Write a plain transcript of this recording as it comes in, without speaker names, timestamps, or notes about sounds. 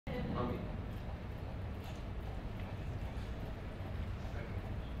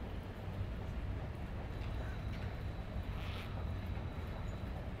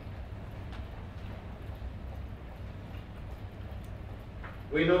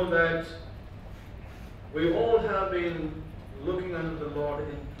We know that we all have been looking unto the Lord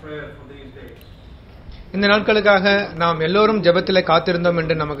in prayer for these days. இந்த நாட்களுக்காக நாம் எல்லோரும் ஜெபத்திலே காத்திருந்தோம்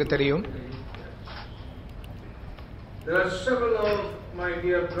என்று நமக்கு தெரியும். There are several of my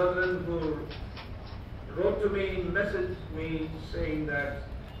dear brethren who wrote to me, messaged me saying that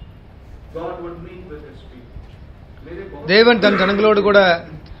God would meet with his people. தேவன் தன் ஜனங்களோடு கூட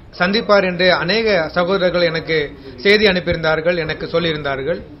சந்திப்பார் என்று அநேக சகோதரர்கள் எனக்கு செய்தி அனுப்பியிருந்தார்கள், எனக்கு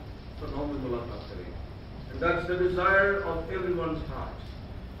சொல்லியிருந்தார்கள்.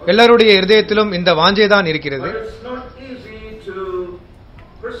 எல்லாருடைய இருதயத்திலும் இந்த வாஞ்சை தான் இருக்கிறது.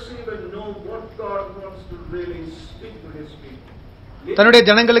 தன்னுடைய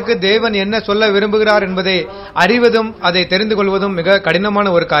ஜனங்களுக்கு தேவன் என்ன சொல்ல விரும்புகிறார் என்பதை அறிவதும் அதை தெரிந்து கொள்வதும் மிக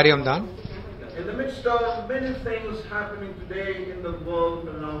கடினமான ஒரு காரியம்தான்.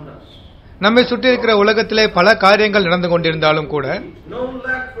 நம்மை சுற்றி இருக்கிற உலகத்திலே பல காரியங்கள் நடந்து கொண்டிருந்தாலும் கூட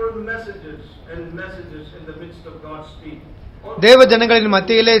தேவ ஜனங்களின்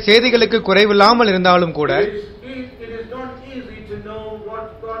மத்தியிலே செய்திகளுக்கு குறைவில்லாமல் இருந்தாலும் கூட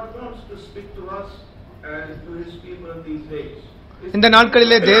இந்த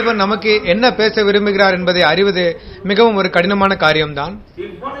நாட்களிலே தேவன் நமக்கு என்ன பேச விரும்புகிறார் என்பதை அறிவது மிகவும் ஒரு கடினமான காரியம்தான்.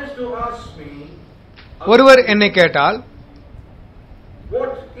 ஒருவர் என்னை கேட்டால்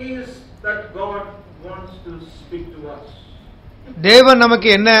தேவன் நமக்கு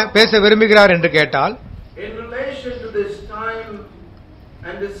என்ன பேச விரும்புகிறார் என்று கேட்டால்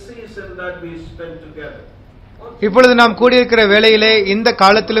இப்பொழுது நாம் கூடியிருக்கிற வேளையிலே இந்த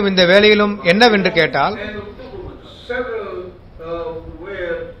காலத்திலும் இந்த வேளையிலும் என்னவென்று கேட்டால்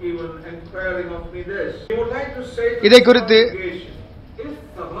இதை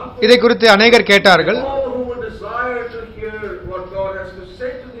குறித்து அநேகர் கேட்டார்கள்.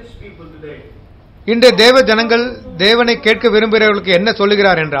 இன்று தேவ ஜனங்கள் தேவனை கேட்க விரும்புகிறவர்களுக்கு என்ன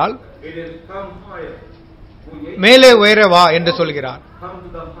சொல்லுகிறார் என்றால் மேலே உயர வா என்று சொல்கிறார்,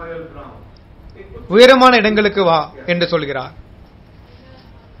 உயரமான இடங்களுக்கு வா என்று சொல்கிறார்.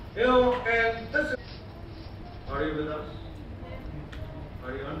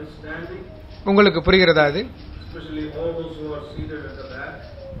 உங்களுக்கு புரிகிறதா? அது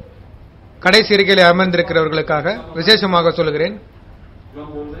கடைசி இருக்கையில் அமர்ந்திருக்கிறவர்களுக்காக விசேஷமாக சொல்லுகிறேன்.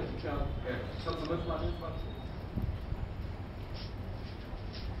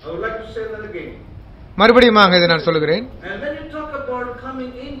 மறுபடியும் இதை நான் சொல்லுகிறேன்.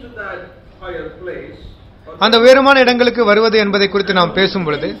 அந்த உயரமான இடங்களுக்கு வருவது என்பதை குறித்து நாம் பேசும்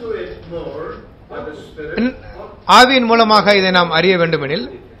பொழுது ஆவியின் மூலமாக இதை நாம் அறிய வேண்டுமெனில்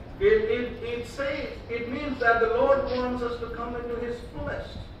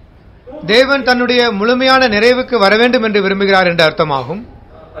தேவன் தன்னுடைய முழுமையான நிறைவுக்கு வர வேண்டும் என்று விரும்புகிறார் என்று அர்த்தமாகும்.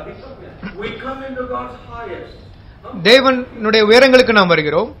 தேவனுடைய உயரங்களுக்கு நாம்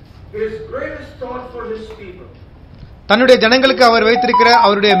வருகிறோம். தன்னுடைய ஜனங்களுக்கு அவர் வைத்திருக்கிற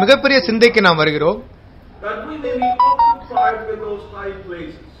அவருடைய மிகப்பெரிய சிந்தைக்கு நாம் வருகிறோம்.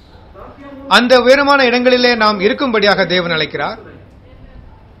 அந்த உயரமான இடங்களிலே நாம் இருக்கும்படியாக தேவன் அழைக்கிறார்.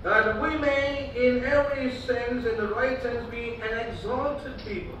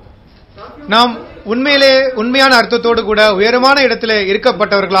 நாம் உண்மையான அர்த்தத்தோடு கூட உயரமான இடத்திலே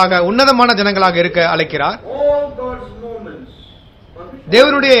இருக்கப்பட்டவர்களாக உன்னதமான ஜனங்களாக இருக்க அழைக்கிறார்.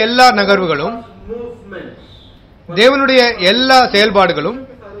 தேவனுடைய எல்லா நகர்வுகளும் தேவனுடைய எல்லா செயல்பாடுகளும்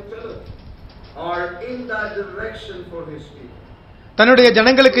தன்னுடைய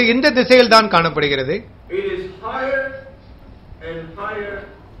ஜனங்களுக்கு இந்த திசையில் தான் காணப்படுகிறது.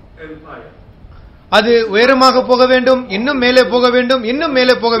 அது உயரமாக போக வேண்டும், இன்னும் மேலே போக வேண்டும், இன்னும்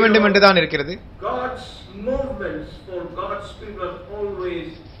மேலே போக வேண்டும் என்றுதான் இருக்கிறது.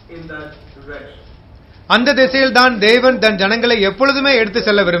 அந்த திசையில் தான் தேவன் தன் ஜனங்களை எப்பொழுதுமே எடுத்து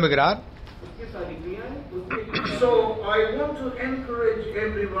செல்ல விரும்புகிறார்.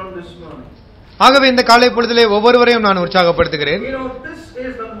 ஆகவே இந்த காலை பொழுதிலே ஒவ்வொருவரையும் நான் உற்சாகப்படுத்துகிறேன்.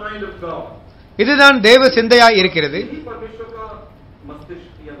 இதுதான் தேவ சிந்தையாய் இருக்கிறது.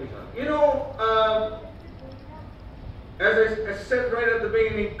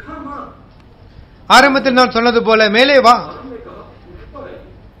 ஆரம்பத்தில் நான் சொன்னது போல மேலே வா,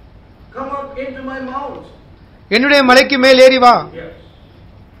 என்னுடைய மலைக்கு மேல் ஏறி வா.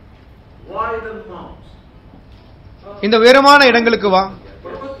 இந்த உயரமான இடங்களுக்கு வா,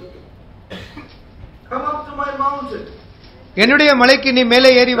 என்னுடைய மலைக்கு நீ மேலே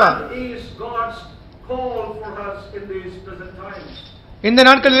ஏறி வா. இந்த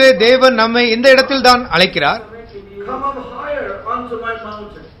நாட்களிலே தேவன் நம்மை இந்த இடத்தில் தான் அழைக்கிறார்.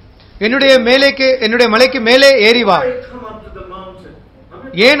 என்னுடைய மலைக்கு மேலே ஏறி வா.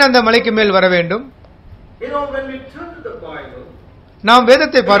 ஏன் அந்த மலைக்கு மேல் வர வேண்டும்? நாம்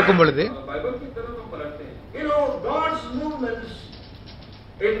வேதத்தை பார்க்கும் பொழுது बाइबल की तरफ हम पलटते हैं. God's movements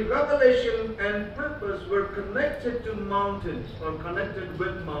in revelation and purpose were connected to mountains or connected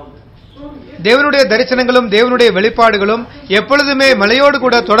with mountains. தேவனுடைய தரிசனங்களும் தேவனுடைய வெளிப்பாடுகளும் எப்பொழுதுமே மலையோடு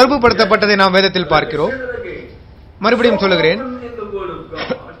கூட தொடர்பு படுத்தப்பட்டதை நாம் வேதத்தில் பார்க்கிறோம். மறுபடியும் சொல்லுகிறேன்,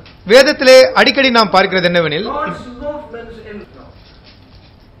 வேதத்திலே அடிக்கடி நாம் பார்க்கிறது என்னவெனில்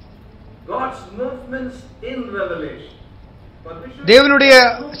தேவனுடைய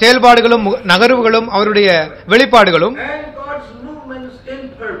செயல்பாடுகளும் நகர்வுகளும் அவருடைய வெளிப்பாடுகளும்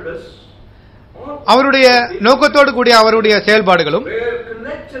அவருடைய நோக்கத்தோடு கூடிய அவருடைய செயல்பாடுகளும்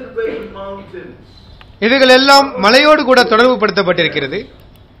இவைகள் எல்லாம் மலையோடு கூட தொடர்பு படுத்தப்பட்டிருக்கிறது.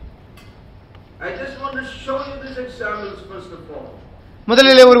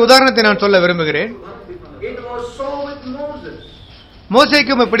 முதலிலே ஒரு உதாரணத்தை நான் சொல்ல விரும்புகிறேன்.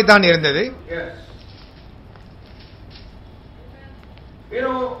 மோசேக்கும் இப்படித்தான் இருந்தது.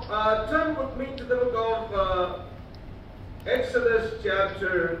 Turn with me to the book of Exodus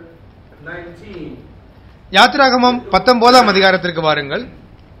chapter 19. யாத்திராகமம் 19ஆம் அதிகாரத்திற்கு வாருங்கள்.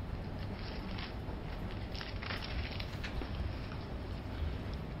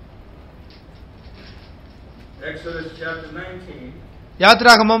 Exodus chapter 19.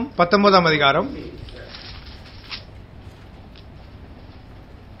 யாத்திராகமம் 19ஆம் அதிகாரம்.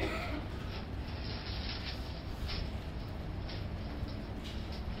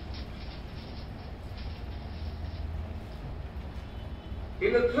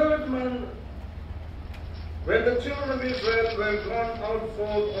 In the third month, when the children of Israel were gone out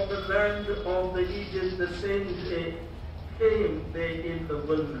forth of the land of the Egypt, the same day came they in the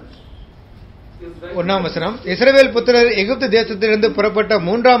wilderness. ஒன்னாம் வசனம், இஸ்ரவேல் புத்திரர் எகிப்து தேசத்திலிருந்து புறப்பட்ட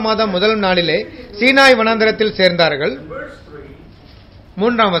 3ஆம் மாதம் முதல் நாளிலே சீனாய் வனாந்தரத்தில் சேர்ந்தார்கள்.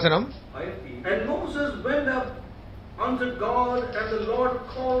 3ஆம் வசனம், And Moses went up unto God, and the Lord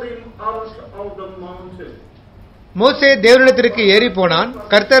called him out of the mountain. மோசே தேவனிடத்திற்கு ஏறி போனான்.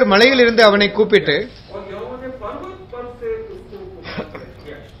 கர்த்தர் மலையில் இருந்து அவனை கூப்பிட்டு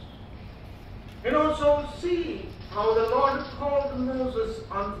And also see how the Lord called Moses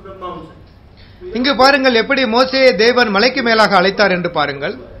unto the mountain. இங்கு பாருங்கள் எப்படி மோசேயை தேவன் மலைக்கு மேலாக அழைத்தார் என்று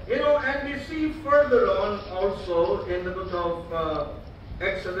பாருங்கள். And we see further on also in the book of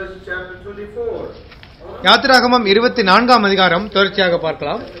Exodus chapter 24. யாத்திராகமம் 24ஆம் அதிகாரம் தொடர்ச்சியாக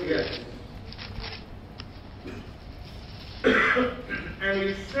பார்க்கலாம். And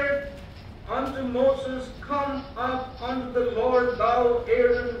he said unto Moses, Come up unto the Lord, thou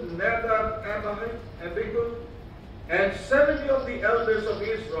Aaron, Nadab, Abihu, and 70 of the elders of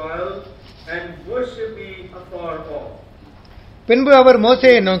Israel, and worship me afar off. பின்பு அவர்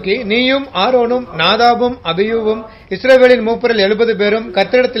மோசேயை நோக்கி, நீயும் ஆரோனும் நாதாபும் அபியூவும் இஸ்ரவேலின் மூப்பரில் 70 பேரும்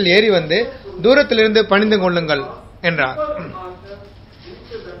கர்த்தரிடத்தில் ஏறி வந்து தூரத்திலிருந்து பணிந்து கொள்ளுங்கள் என்றார்.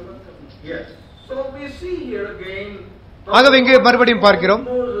 ஆகவே இங்கு மறுபடியும் பார்க்கிறோம்,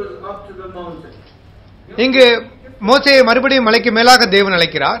 இங்கு மோசேயை மறுபடியும் மலைக்கு மேலாக தேவன்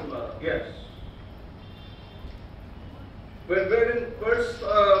அழைக்கிறார்.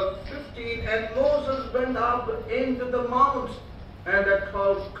 And Moses went up into the mount, and a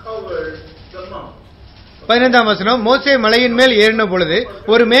cloud covered the mount. 15ஆம் வசனம், மோசே மலையின் மேல் ஏறின பொழுது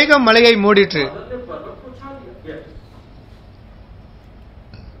ஒரு மேகம் மலையை மூடிற்று.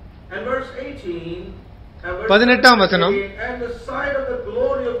 And verse 18, 18ஆம் வசனம், and the sight of the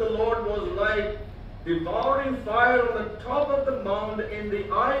glory of the Lord was like devouring fire on the top of the mount in the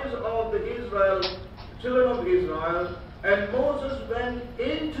eyes of the children of Israel. And Moses went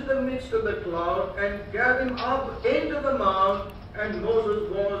into the midst of the cloud and gathered him up into the mount, and Moses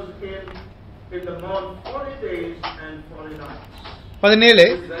was in the mount 40 days and 40 nights. 17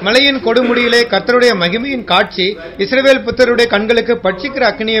 மலையின் கொடுமுடியிலே கர்த்தருடைய மகிமையின் காட்சி இஸ்ரவேல் புத்தருடைய கண்களுக்கு பட்சிக்கிற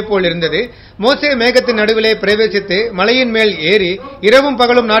அக்கினியை போல் இருந்தது. மோசே மேகத்தின் நடுவிலே பிரவேசித்து மலையின் மேல் ஏறி இரவும்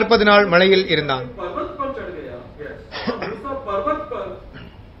பகலும் 40 நாள் மலையில் இருந்தான்.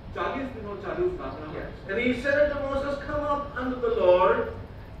 And he said unto Moses, Come up unto the Lord.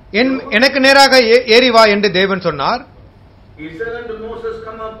 எனக்கு நேராக ஏறி வா என்று தேவன் சொன்னார். He said unto Moses,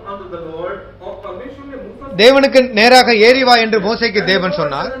 Come up unto the Lord. தேவனுக்கு நேராக ஏறி வா என்று மோசேக்கு தேவன்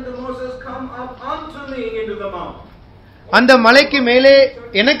சொன்னார். அந்த மலைக்கு மேலே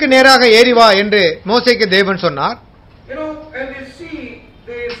எனக்கு நேராக ஏறி வா என்று மோசேக்கு தேவன் சொன்னார். And you see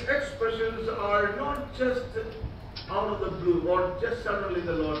these expressions are not just out of the blue or just suddenly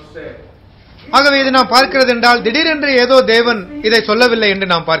the Lord said. ஆகவே இது நாம் பார்க்கிறது என்றால் திடீரென்று ஏதோ தேவன் இதை சொல்லவில்லை என்று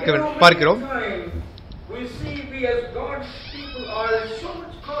நாம் பார்க்கிறோம்.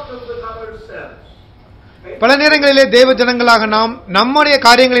 பல நேரங்களிலே தேவ ஜனங்களாக நாம் நம்முடைய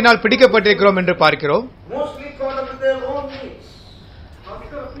காரியங்களினால் பிடிக்கப்பட்டிருக்கிறோம் என்று பார்க்கிறோம்.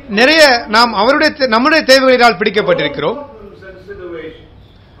 நிறைய நாம் நம்முடைய தேவைகளினால் பிடிக்கப்பட்டிருக்கிறோம். problems and situations.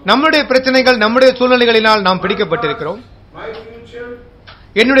 நம்முடைய பிரச்சனைகள், நம்முடைய சூழ்நிலைகளினால் நாம் பிடிக்கப்பட்டிருக்கிறோம். My future,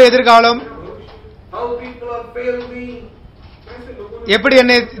 என்னுடைய எதிர்காலம், how people have failed me, எப்படி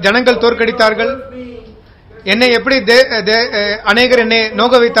என்னை ஜனங்கள் தோற்கடித்தார்கள், hurt me, என்னை எப்படி அநேகர் என்னை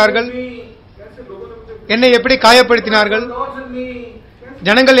நோக வைத்தார்கள், me, என்னை எப்படி காயப்படுத்தினார்கள், forgotten me.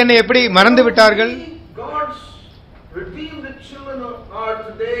 ஜனங்கள் என்னை எப்படி மறந்து விட்டார்கள். God's redeemed children are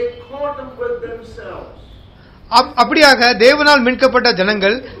today caught up with themselves. அப்படியாக தேவனால் மீட்கப்பட்ட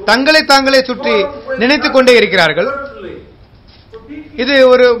ஜனங்கள் தங்களை தாங்களே சுற்றி நினைத்துக் கொண்டே இருக்கிறார்கள். Thirdly, இது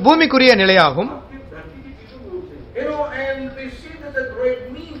ஒரு பூமிக்குரிய நிலையாகும். and we see that a great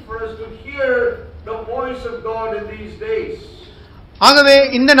need for us to hear the voice of God in these days. ஆகவே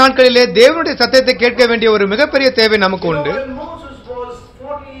இந்த நாட்களிலே தேவனுடைய சத்தத்தை கேட்க வேண்டிய ஒரு மிகப்பெரிய தேவை நமக்கு உண்டு. When Moses was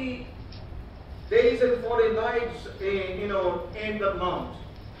 40 days and 40 nights in the mount.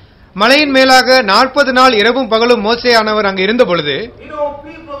 மலையின் மேலாக 40 நாள் இரவும் பகலும் மோசேயானவர் அங்கு இருந்த பொழுது,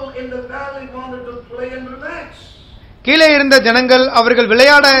 People in the valley wanted to play and relax. கீழே இருந்த ஜனங்கள் அவர்கள்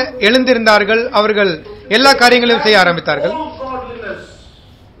விளையாட எழுந்திருந்தார்கள். அவர்கள் எல்லா காரியங்களையும் செய்ய ஆரம்பித்தார்கள். All godliness.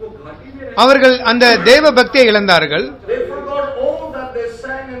 அவர்கள் அந்த தேவ பக்தியை இழந்தார்கள். They forgot all that they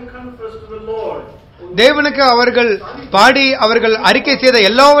sang and confessed to the Lord. தேவனுக்கு அவர்கள் பாடி அவர்கள் அறிக்கை செய்த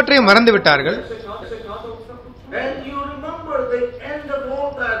எல்லாவற்றையும் மறந்து விட்டார்கள். And you remember the end of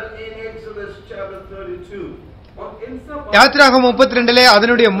all that in Exodus chapter 32. யாத்திராகமம் 32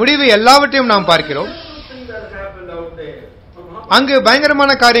 அதனுடைய முடிவு எல்லாவற்றையும் நாம் பார்க்கிறோம். Everything that happened out there. அங்கு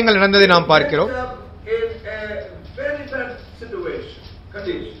பயங்கரமான காரியங்கள் நடந்ததை நாம் பார்க்கிறோம். In a very bad situation.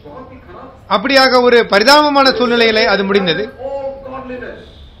 Condition. அப்படியாக ஒரு பரிதாபமான சூழ்நிலையிலே அது முடிந்தது. All godliness.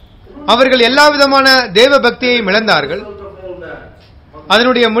 அவர்கள் எல்லா விதமான தேவ பக்தியை இழந்தார்கள். Result of all that.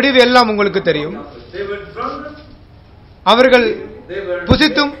 அதனுடைய முடிவு எல்லாம் உங்களுக்கு தெரியும். They were drunken. அவர்கள் They were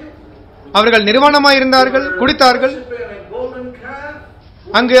புசித்தும் அவர்கள் நிர்வாணமாயிருந்தார்கள், குடித்தார்கள். worshipping a golden calf.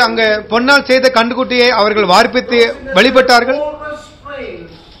 அங்கு பொன்னால் செய்த கண்டுகுட்டியை அவர்கள் வார்ப்பித்து வழிபட்டார்கள். All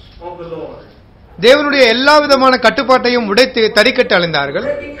restraints of the Lord. தேவனுடைய எல்லா விதமான கட்டுப்பாட்டையும் உடைத்து தறிக்கட்டு அழிந்தார்கள்.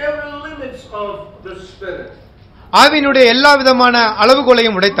 Breaking every limits of the Spirit. ஆவியினுடைய எல்லா விதமான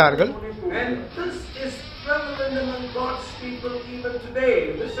அளவுகோலையும் உடைத்தார்கள். And this is prevalent among God's people even today.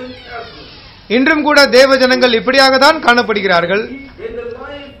 Listen carefully. இன்றும் கூட தேவ ஜனங்கள் இப்படியாக தான் காணப்படுகிறார்கள். In the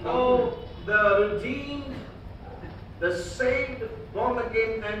life of the redeemed, the saved, born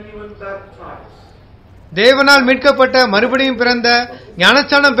again and even baptized. தேவனால் மீட்கப்பட்ட மறுபடியும் பிறந்த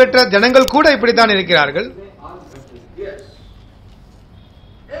ஞானஸ்நானம் பெற்ற ஜனங்கள் கூட இப்படித்தான் இருக்கிறார்கள். Yes.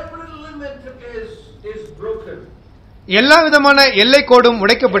 Every limit is broken. எல்லா விதமான எல்லை கோடும்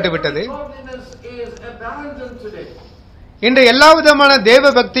உடைக்கப்பட்டு விட்டது. Godliness is abandoned today. இன்று எல்லா விதமான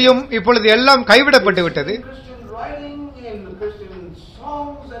தேவ பக்தியும் இப்பொழுது எல்லாம் கைவிடப்பட்டு விட்டது. Christian writing, in Christian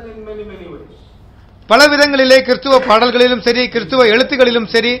songs, and in many, many ways. பல விதங்களிலே கிறிஸ்துவ பாடல்களிலும் சரி, கிறிஸ்துவ எழுத்துக்களிலும்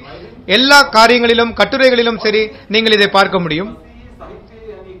சரி, எல்லா காரியங்களிலும் கட்டுரைகளிலும் சரி நீங்கள் இதை பார்க்க முடியும்.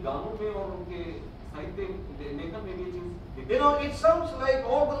 It sounds like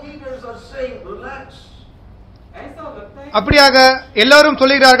all the leaders are saying, relax. அப்படியாக எல்லாரும்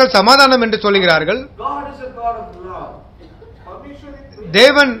சொல்லுகிறார்கள், சமாதானம் என்று சொல்லுகிறார்கள். God is a God of love.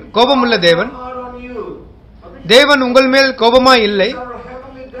 தேவன் கோபமுள்ள தேவன். Hard on you. தேவன் உங்கள் மேல் கோபமாய் இல்லை. He's our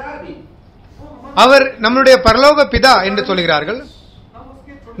heavenly daddy. அவர் நம்முடைய பரலோக பிதா என்று சொல்கிறார்கள்.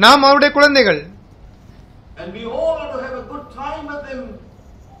 நாம் அவருடைய குழந்தைகள். And we all have to have a good time with him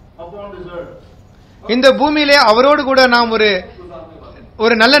upon this earth. இந்த பூமியிலே அவரோடு கூட நாம்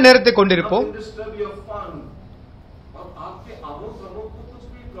ஒரு நல்ல நேரத்தை கொண்டிருப்போம். Nothing disturb your fun.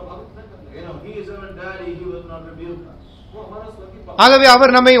 He is our daddy. He will not rebuke us. ஆகவே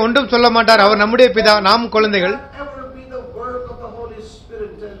அவர் நம்மை ஒன்றும் சொல்ல மாட்டார். அவர் நம்முடைய பிதா, நாம் குழந்தைகள். Ever be the work of the Holy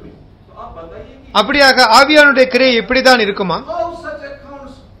Spirit? Tell me. அப்படியாக ஆவியானுடைய கிரியை இப்படிதான் இருக்குமா? How such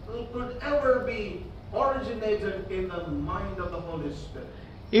accounts could ever be originated in the mind of the Holy Spirit?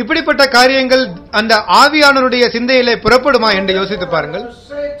 இப்படிப்பட்ட காரியங்கள் அந்த ஆவியானவருடைய சிந்தையிலே புறப்படுமா என்று யோசித்து பாருங்கள்.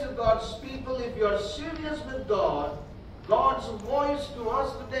 Say to God's people, if you are serious with God, God's voice to us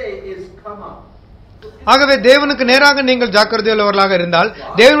today is come up. ஆகவே தேவனுக்கு நேராக நீங்கள் ஜாக்கிரதையுள்ளவர்களாக இருந்தால்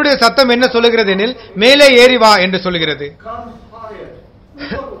தேவனுடைய சத்தம் என்ன சொல்லுகிறது எனில், மேலே ஏறி வா என்று சொல்லுகிறது. Come higher.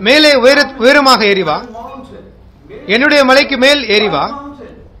 மேலே உயரமாக ஏறி வா. Mountain. என்னுடைய மலைக்கு மேல் ஏறி வா.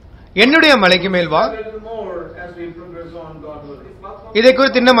 Mountain. என்னுடைய மலைக்கு மேல் வா. A little more as we progress on, God willing. இதை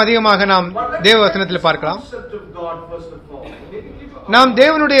குறித்து இன்னும் அதிகமாக நாம் தேவ வசனத்தில் பார்க்கலாம். Concept of God first of all. நாம்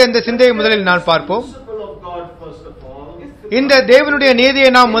தேவனுடைய இந்த சிந்தையை முதலில் நான் பார்ப்போம். Principle of God first of all. இந்த தேவனுடைய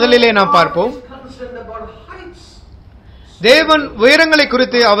நீதியை நாம் முதலிலே நாம் பார்ப்போம். God is concerned about heights. தேவன் உயரங்களை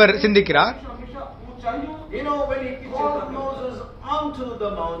குறித்து அவர் சிந்திக்கிறார். When he called Moses unto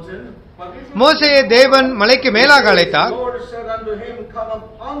the mountain. மோசேயை தேவன் மலைக்கு மேலாக அழைத்தார். The Lord said unto him, Come up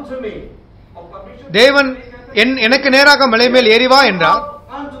unto me. தேவன் எனக்கு நேராக மலை மேல் ஏறி வா என்றார். Up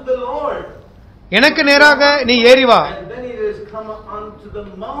unto the Lord. எனக்கு நேராக நீ ஏறி வா. And then it is come up unto the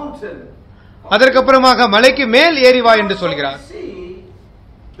mountain. அதற்கப்புறமாக மலைக்கு மேல் ஏறி வா என்று சொல்கிறார். See,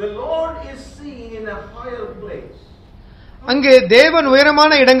 the Lord is seen in a higher place. அங்கே தேவன்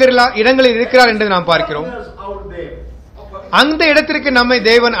உயரமான இடங்களில் இருக்கிறார் என்று நாம் பார்க்கிறோம். Out there. அந்த இடத்திற்கு நம்மை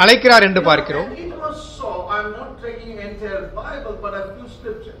தேவன் அழைக்கிறார் என்று பார்க்கிறோம். It was so. I'm not taking entire Bible, but a few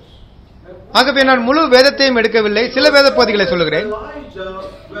scriptures. ஆகவே நான் முழு வேதத்தையும் எடுக்கவில்லை, சில வேத பகுதிகளை சொல்கிறேன். Elijah,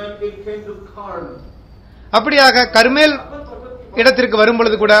 when it came to Carmel. அப்படியாக கர்மேல் இடத்திற்கு வரும்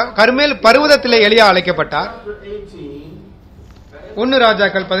பொழுது கூட கர்மேல் பர்வதத்திலே எலியா அழைக்கப்பட்டார். 1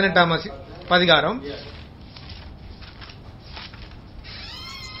 ராஜாக்கள் 18ஆம் அதிகாரம்.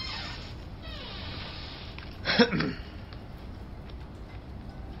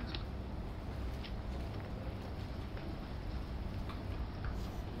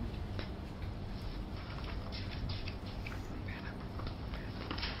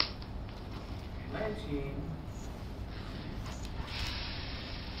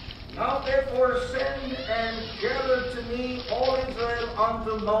 Now therefore send and gather to me all Israel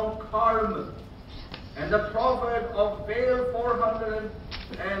unto Mount Carmel, and the prophet of Baal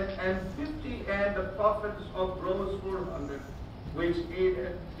 450, and the prophets of Rose 400, which ate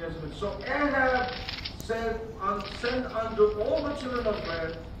at Jezreel. So Ahab sent unto all the children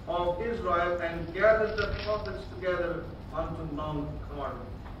of Israel, and gathered the prophets together unto Mount Carmel.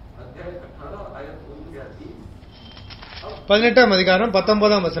 18ஆம் அதிகாரம்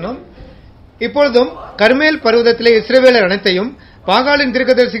 19ஆம் வசனம். இப்பொழுதும் கர்மேல் பர்வதத்திலே இஸ்ரவேலர் அனைத்தையும் பாகாலின்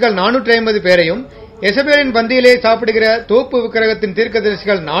தீர்க்கதரிசிகள் 450 பேரையும் எசபேலின் பந்தியிலே சாப்பிடுகிற தோப்பு விக்கிரகத்தின்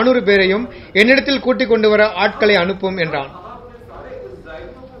தீர்க்கதரிசிகள் 400 பேரையும் என்னிடத்தில் கூட்டிக் கொண்டு வர ஆட்களை அனுப்பும் என்றான்.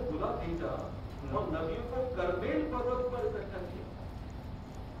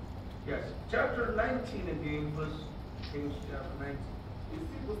 Chapter 19 again, verse Kings chapter 19.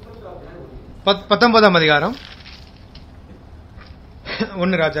 19ஆம் அதிகாரம்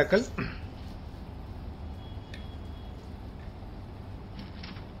 1 ராஜாக்கள்.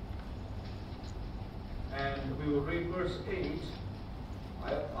 And we will read verse 8.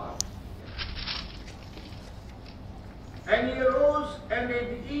 And he arose and did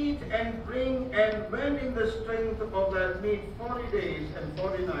eat and drink and went in the strength of that meat 40 days and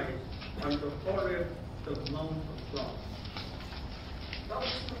 40 nights unto Horeb, the mount of God.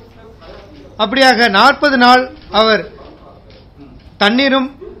 அப்படியாக 40 நாள் அவர் தண்ணீரும்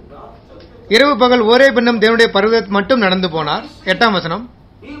இரவு பகல் ஒரே பின்னும் தேவனுடைய பர்வதத்தில் மட்டும் நடந்து போனார். 8ஆம் வசனம்.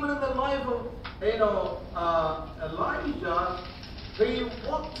 Even in the life of Elijah, he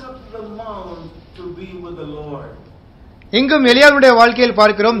walked up the mount to be with the Lord. இங்கும் எலியாவுடைய வாழ்க்கையில்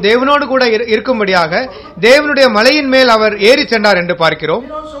பார்க்கிறோம், தேவனோடு கூட இருக்கும்படியாக தேவனுடைய மலையின் மேல் அவர் ஏறி சென்றார் என்று பார்க்கிறோம்.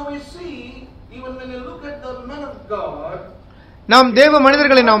 So we see, even when you look at the men of God, நாம் தேவ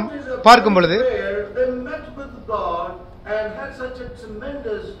மனிதர்களை நாம் பார்க்கும் பொழுது they met with God and had such a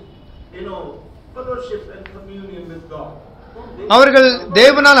tremendous, fellowship and communion with God. அவர்கள்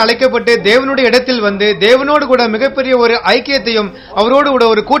தேவனால் அழைக்கப்பட்டு தேவனுடைய இடத்தில் வந்து தேவனோடு கூட மிகப்பெரிய ஒரு ஐக்கியத்தையும் அவரோடு கூட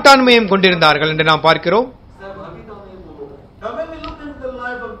ஒரு கூட்டாண்மையும் கொண்டிருந்தார்கள் என்று நாம் பார்க்கிறோம். Now when we look into the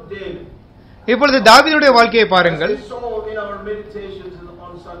life of David, இப்பொழுது தாவீதுடைய வாழ்க்கையை பாருங்கள். we saw in our meditations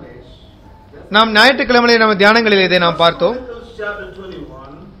on Sundays. நாம் ஞாயிற்றுக்கிழமையிலே நம்ம தியானங்களில் இதை நாம் பார்த்தோம். Chapter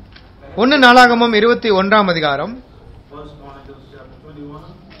 21. 1 நாளாகமம் 21ஆம் அதிகாரம். First Chronicles chapter 21.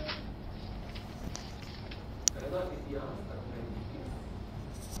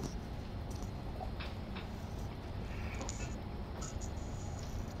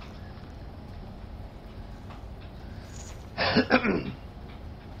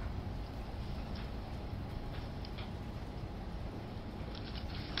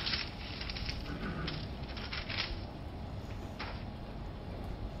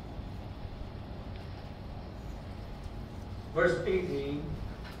 Verse 18.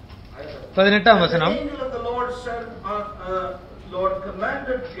 18ஆம் வசனம். The angel of the Lord said, Lord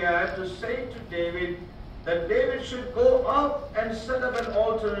commanded Gad to say to David that David should go up and set up an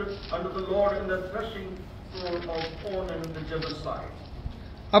altar unto the Lord in the threshing floor of Ornan the Jebusite.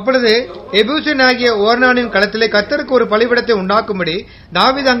 அப்பொழுது எபூசியன் ஆகிய ஓர்னானின் களத்திலே கர்த்தருக்கு ஒரு பலிபீடத்தை உண்டாக்கும்படி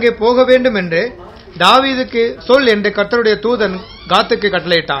தாவீது அங்கே போக வேண்டும் என்று தாவீதுக்கு சொல் என்று கர்த்தருடைய தூதன் காத்துக்கு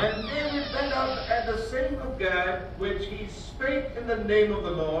கட்டளையிட்டான். And David went up at the saying of Gad, which he spake in the name of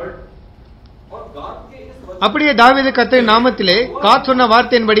the Lord. அப்படியே தாவீது கர்த்தரின் நாமத்திலே காத் சொன்ன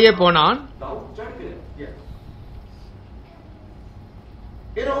வார்த்தையின்படியே போனான்.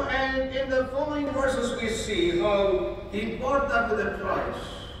 And in the following verses we see how he bought that with a price.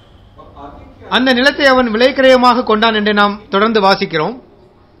 அந்த நிலத்தை அவன் விலைக்கிரயமாக கொண்டான் என்று நாம் தொடர்ந்து வாசிக்கிறோம்.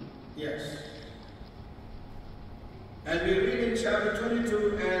 Yes. And we read in chapter 22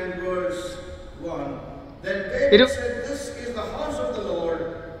 and verse 1. Then David said, "This is the house of the Lord,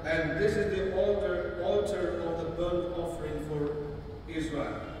 and this is the altar of the burnt offering for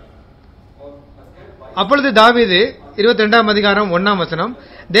Israel." அப்பொழுது தாவீது 22ஆம் அதிகாரம் 1ஆம் வசனம்,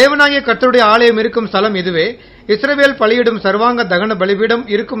 தேவனாகிய கர்த்தருடைய ஆலயம் இருக்கும் ஸ்தலம் இதுவே, இஸ்ரவேல் பலியிடும் சர்வாங்க தகன பலிபீடம்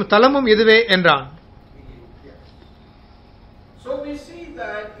இருக்கும் ஸ்தலமும் இதுவே என்றான். So we see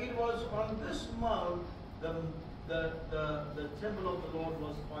that it was on this mount the temple of the Lord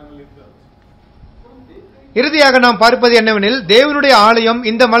was finally built. இறுதியாக நாம் பார்ப்பது என்னவெனில், தேவனுடைய ஆலயம்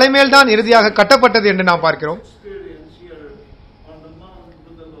இந்த மலை மேல்தான் இறுதியாக கட்டப்பட்டது என்று நாம் பார்க்கிறோம்.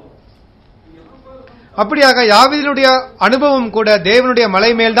 அப்படியாக யாவீதினுடைய அனுபவம் கூட தேவனுடைய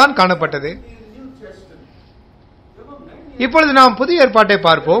மலை மேல்தான் காணப்பட்டது. இப்பொழுது நாம் புதிய ஏற்பாட்டை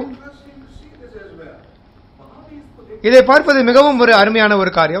பார்ப்போம். இதை பார்ப்பது மிகவும் ஒரு அருமையான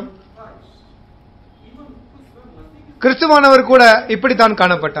ஒரு காரியம். கிறிஸ்துவானவர் கூட இப்படித்தான்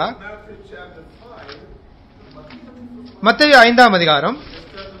காணப்பட்டார். மத்தேயு 5ஆம் அதிகாரம்,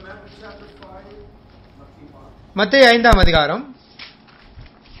 மத்தேயு 5ஆம் அதிகாரம்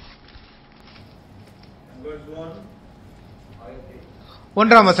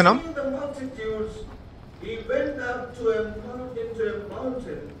 1ஆம் வசனம், he went up into a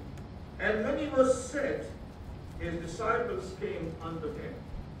mountain, and when he was set, his disciples came unto him.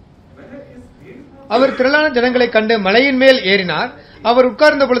 அவர் திரளான ஜனங்களை கண்டு மலையின் மேல் ஏறினார். அவர்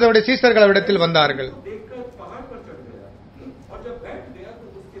உட்கார்ந்த பொழுது அவருடைய சீஷர்கள் அவரிடத்தில் வந்தார்கள்.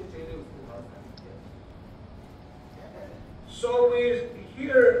 So we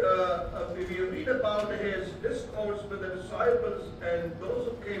hear, we read about his discourse with the disciples and those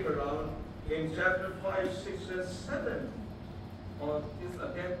who came around in chapter 5, 6 and 7.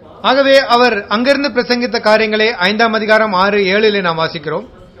 ஆகவே அவர் அங்கிருந்து பிரசங்கித்த காரியங்களை 5ஆம் அதிகாரம் 6, 7 நாம் வாசிக்கிறோம்.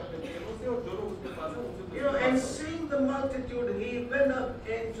 And seeing the multitude, he went up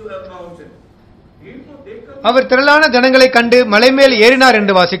into a mountain. அவர் திரளான ஜனங்களை கண்டு மலை மேல் ஏறினார்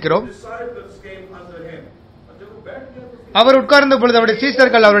என்று வாசிக்கிறோம். Disciples came unto him. அவர் உட்கார்ந்த பொழுது அவருடைய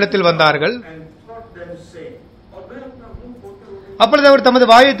சீஷர்கள் அவரிடத்தில் வந்தார்கள். And taught them, saying, அப்பொழுது அவர் தமது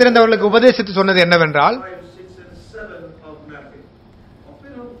வாயை திறந்தவர்களுக்கு உபதேசித்து சொன்னது என்னவென்றால், 5, 6 and 7 of Matthew.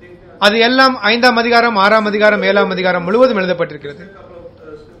 அது எல்லாம் 5ஆம் அதிகாரம், 6ஆம் அதிகாரம், 7ஆம் அதிகாரம் முழுவதும் எழுதப்பட்டிருக்கிறது. A couple of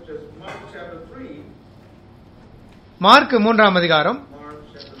scriptures. Mark chapter 3. Mark 3ஆம் அதிகாரம் Mark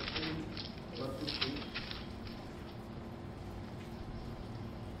chapter 3, verse 3.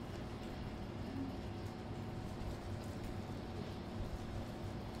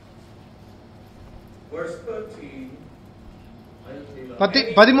 Verse 13.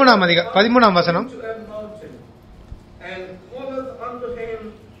 13ஆம் வசனம், To a mountain, and calleth unto him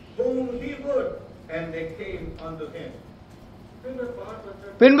whom he would, and they came unto him.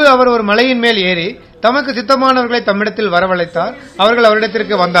 பின்பு அவர் ஒரு மலையின் மேல் ஏறி தமக்கு சித்தமானவர்களை தம்மிடத்தில் வரவழைத்தார். அவர்கள்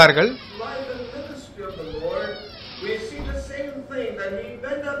அவரிடத்திற்கு வந்தார்கள். Like the ministry of the Lord, we see the same thing, that he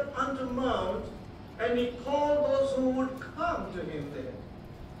went up unto mount, and he called those who would come to him there,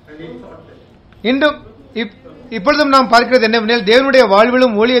 and he taught them. இன்றும் இப்பொழுதும் நாம் பார்க்கிறது என்னவெனில், தேவனுடைய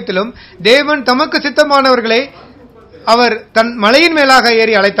வாழ்விலும் ஊழியத்திலும் தேவன் தமக்கு சித்தமானவர்களை அவர் தன் மலையின் மேலாக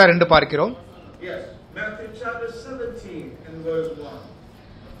ஏறி அழைத்தார் என்று பார்க்கிறோம். Yes, Matthew chapter 17 and verse 1.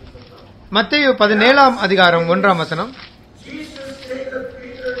 மத்தேயு 17ஆம் அதிகாரம் 1ஆம் வசனம், Jesus taketh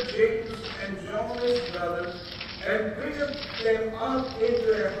Peter, James, and John his brother, and bringeth them up into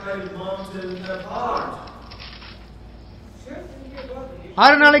a high mountain apart.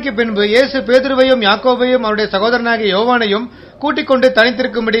 6 நாளைக்கு பின்பு இயேசு பேதுருவையும் யாக்கோபையும் அவருடைய சகோதரனாகிய யோவானையும் கூட்டிக் கொண்டு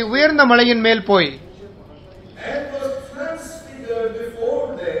தனித்திருக்கும்படி உயர்ந்த மலையின் மேல் போய், And was transfigured before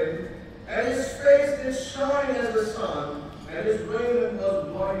them, and his face did shine as the sun, and his raiment was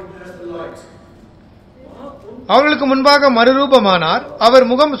white as the light. அவர்களுக்கு முன்பாக மறுரூபமானார். அவர்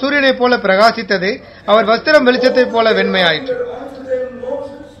முகம் சூரியனைப் போல பிரகாசித்தது. அவர் வஸ்திரம் வெளிச்சத்தைப் போல வெண்மையாயிற்று. Here unto them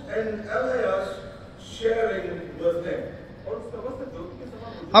Moses and Elias sharing with them.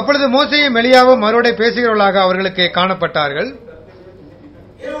 அப்பொழுது மோசேயும் எலியாவும் அவரோட பேசுகிறவர்களாக அவர்களுக்கு காணப்பட்டார்கள்.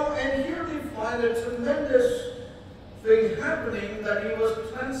 And here we find a tremendous thing happening, that he was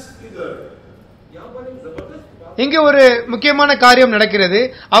transfigured. இங்கே ஒரு முக்கியமான காரியம் நடக்கிறது.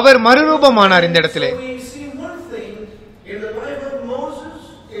 அவர் மறுரூபமானார். இந்த இடத்திலே So we see one thing in the life of Moses,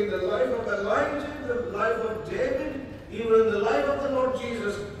 in the life of Elijah, the life of David, even in the life of the Lord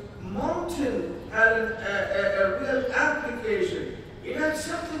Jesus. Mountain had a real application. It had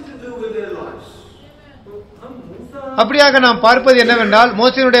something to do with their lives. அப்படியாக நாம் பார்ப்பது என்னவென்றால்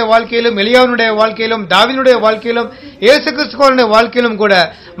மோசேயினுடைய வாழ்க்கையிலும் எலியாவினுடைய வாழ்க்கையிலும் தாவீதுடைய வாழ்க்கையிலும் இயேசு கிறிஸ்துவினுடைய வாழ்க்கையிலும் கூட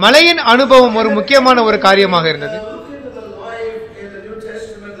மலையின் அனுபவம் ஒரு முக்கியமான ஒரு காரியமாக இருந்தது. Look into the life in the New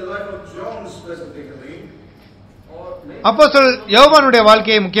Testament, the life of John specifically. அப்போஸ்தலன் யோவானுடைய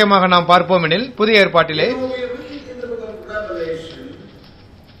வாழ்க்கையை முக்கியமாக நாம் பார்ப்போம் எனில் புதிய ஏற்பாட்டிலே We are reading in the book of Revelation,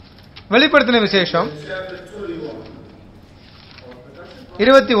 வெளிப்படுத்தின விசேஷம் chapter 21.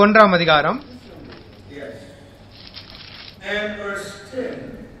 21ஆம் அதிகாரம் Yes. And verse 10.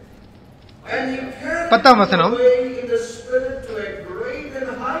 And he carried 10ஆம் me வசனம். away in the spirit to a great and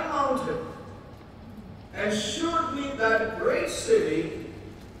high mountain, and showed me that great city,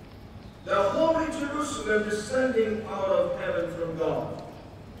 the holy Jerusalem, descending out of heaven from God.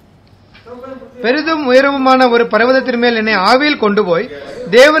 பெரிதும் உயரமுமான ஒரு பர்வதத்தின் மேல் என்னை ஆவியில் கொண்டு போய்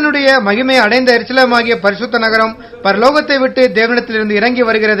தேவனுடைய மகிமை அடைந்த எருசலேமாகிய பரிசுத்த நகரம் பரலோகத்தை விட்டு தேவனிடத்திலிருந்து இறங்கி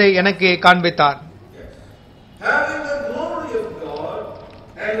வருகிறதை எனக்கு காண்பித்தார். Having the glory of God,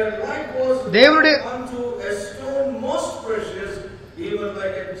 and the light was தேவனுடைய unto a stone most precious, even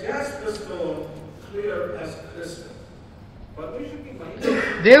like a jasper stone, clear as crystal.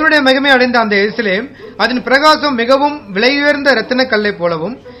 தேவனுடைய மகிமை அடைந்த அந்த எருசலேம் அதன் பிரகாசம் மிகவும் விலையுயர்ந்த இரத்தின கல்லை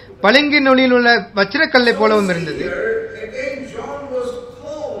போலவும் பளிங்கின் ஒளியில் உள்ள வச்சிரக்கல்லை போலவும் இருந்தது. Here again John was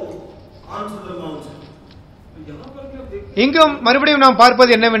called unto the mountain. இங்கும் மறுபடியும் நாம்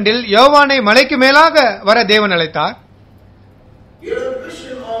பார்ப்பது என்னவென்றில் யோவானை மலைக்கு மேலாக வர தேவன் அழைத்தார். Here a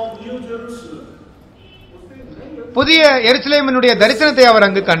vision of New Jerusalem. புதிய எருசலேமினுடைய தரிசனத்தை அவர்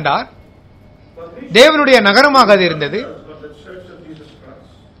அங்கு கண்டார். தேவனுடைய நகரமாக அது இருந்தது. But the church of Jesus Christ.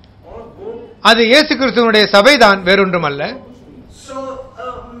 அது இயேசு கிறிஸ்துவினுடைய சபைதான், வேறொன்றும் அல்ல. So a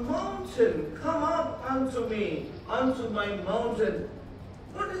mountain, come up unto me, unto my mountain.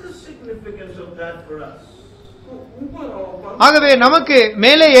 What is the significance of that for us? ஆகவே நமக்கு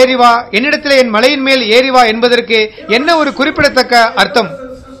மேலே ஏறிவா, என்னிடத்திலே என் மலையின் மேல் ஏறிவா என்பதற்கு என்ன ஒரு குறிப்பிடத்தக்க அர்த்தம்?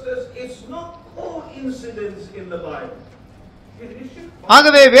 Brothers and sisters, it's no coincidence in the Bible.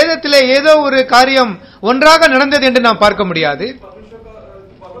 ஆகவே வேதத்திலே ஏதோ ஒரு காரியம் ஒன்றாக நடந்தது என்று நாம் பார்க்க முடியாது.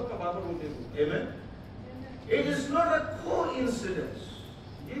 Amen. It is not a coincidence.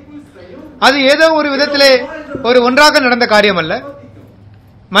 அது ஏதோ ஒரு விதத்திலே ஒரு ஒன்றாக நடந்த காரியம் அல்ல.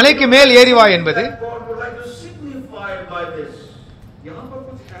 மலைக்கு மேல் ஏறிவா என்பது God would like to signify by this.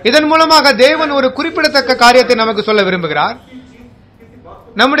 இதன் மூலமாக தேவன் ஒரு குறிப்பிடத்தக்க காரியத்தை நமக்கு சொல்ல விரும்புகிறார்.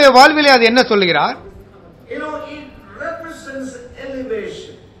 நம்முடைய வாழ்விலே அது என்ன சொல்லுகிறார்? You know, it represents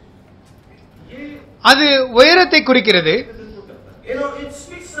elevation. அது உயரத்தை குறிக்கிறது. You know, it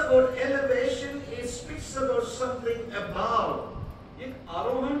speaks about elevation, it speaks about something above.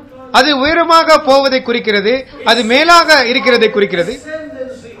 அது உயரமாக போவதை குறிக்கிறது. அது மேலாக இருக்கிறதை குறிக்கிறது.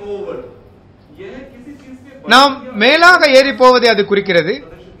 Ascendancy over. நாம் மேலாக ஏறி போவதை அது குறிக்கிறது.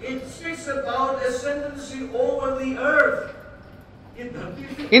 It speaks about ascendancy over the earth.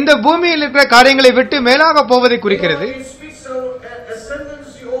 இந்த பூமியில் இருக்கிற காரியங்களை விட்டு மேலாக போவதை குறிக்கிறது. It speaks of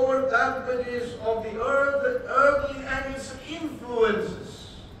ascendancy over that which is of the earth, the earthly and its influences.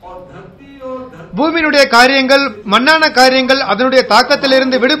 பூமியினுடைய காரியங்கள், மண்ணான காரியங்கள் அதனுடைய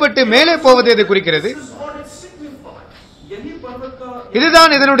தாக்கத்திலிருந்து விடுபட்டு மேலே போவதை இது குறிக்கிறது. This is what it signifies.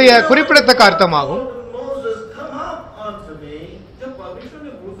 இதுதான் இதனுடைய குறிப்பிடத்தக்க அர்த்தமாகும். Moses, come up unto me.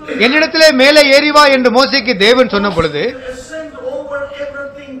 என்னிடத்திலே மேலே ஏறிவா என்று மோசேக்கு தேவன் சொன்ன பொழுது Ascend over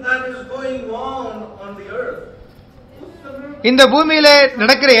everything that is going on the earth. இந்த பூமியிலே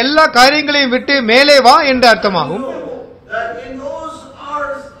நடக்கிற எல்லா காரியங்களையும் விட்டு மேலே வா என்று அர்த்தமாகும். That in those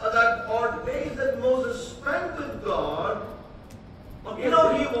hours that or days that Moses spent with God, you know,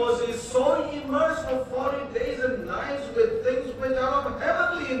 he was so immersed for 40 days and nights with things which are of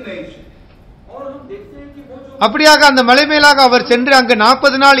heavenly in nature. அப்படியாக அந்த மலை மேலாக அவர் சென்று அங்கு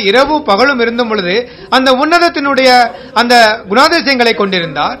 40 நாள் இரவும் பகலும் இருந்த பொழுது அந்த உன்னதத்தினுடைய அந்த குணாதிசயங்களை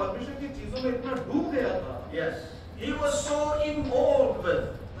கொண்டிருந்தார். Yes, he was so involved with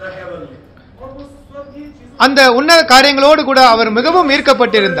the heavenly. அந்த உன்னத காரியங்களோடு கூட அவர் மிகவும்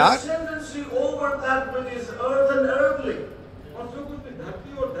ஈர்க்கப்பட்டிருந்தார். Ascendancy over that which is earth and earthly.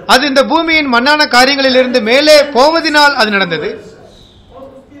 அது இந்த பூமியின் மண்ணான காரியங்களிலிருந்து மேலே போவதினால் அது நடந்தது.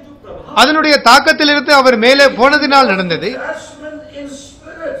 அதனுடைய தாக்கத்திலிருந்து அவர் மேலே போனதினால் நடந்தது. Attachment in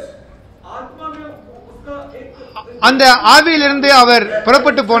spirit. அந்த ஆவியிலிருந்து அவர்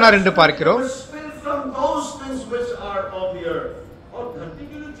புறப்பட்டு போனார் என்று பார்க்கிறோம். Spirit from those things which are of the earth.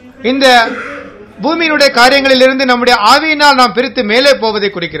 இந்த பூமியினுடைய காரியங்களிலிருந்து நம்முடைய ஆவியினால் நாம் பிரித்து மேலே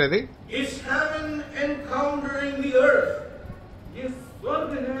போவதை குறிக்கிறது. It's heaven encountering the earth.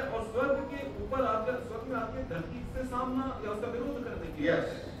 Yes.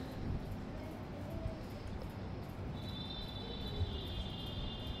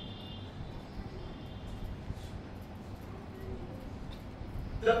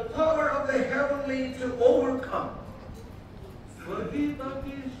 the power of the heavenly to overcome.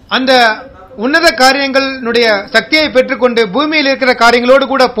 அந்த உன்னத காரியங்களுடைய சக்தியை பெற்றுக்கொண்டு பூமியில் இருக்கிற காரியங்களோடு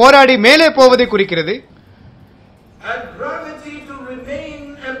கூட போராடி மேலே போவதை குறிக்கிறது. And gravity to remain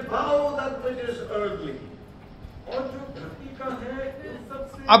above that which is earthly.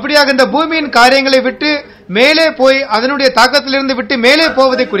 அப்படியாக இந்த பூமியின் காரியங்களை விட்டு மேலே போய் அதனுடைய தாக்கத்திலிருந்து விட்டு மேலே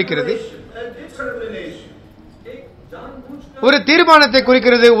போவதை குறிக்கிறது. ஒரு தீர்மானத்தை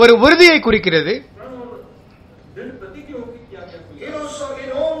குறிக்கிறது, ஒரு உறுதியை குறிக்கிறது.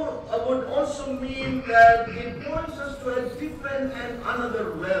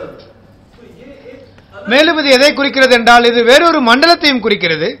 மேலும் இது எதை குறிக்கிறது என்றால் இது வேறொரு மண்டலத்தையும்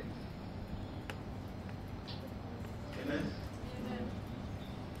குறிக்கிறது.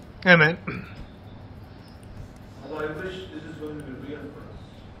 Amen.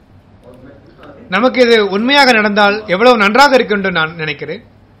 நமக்கு இது உண்மையாக நடந்தால் எவ்வளவு நன்றாக இருக்கும் என்று நான் நினைக்கிறேன்.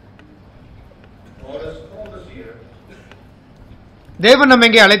 தேவன் நம்ம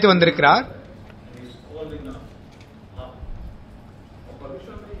இங்கே அழைத்து வந்திருக்கிறார்.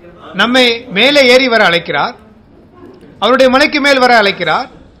 நம்மை மேலே ஏறி வர அழைக்கிறார். அவருடைய மலைக்கு மேல் வர அழைக்கிறார்.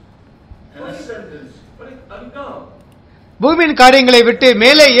 பூமியின் காரியங்களை விட்டு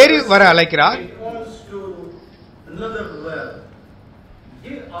மேலே ஏறி வர அழைக்கிறார்.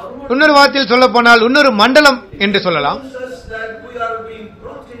 இன்னொரு வார்த்தையில் சொல்ல போனால் இன்னொரு மண்டலம் என்று சொல்லலாம்.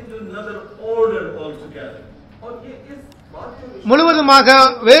 முழுவதுமாக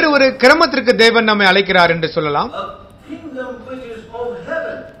வேறு ஒரு கிரமத்திற்கு தேவன் நம்மை அழைக்கிறார் என்று சொல்லலாம்.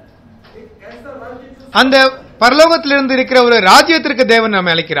 அந்த பரலோகத்திலிருந்து இருக்கிற ஒரு ராஜ்யத்திற்கு தேவன்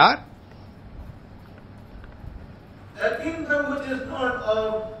நம்மை அழைக்கிறார்.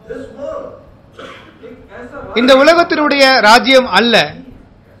 இந்த உலகத்தினுடைய ராஜ்யம் அல்ல.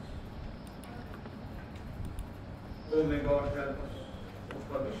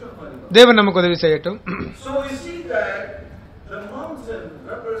 தேவன் நமக்கு உதவி செய்யட்டும்.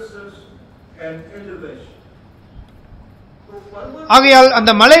 ஆகையால்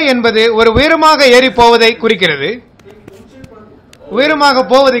அந்த மலை என்பது ஒரு உயரமாக ஏறி போவதை குறிக்கிறது, உயரமாக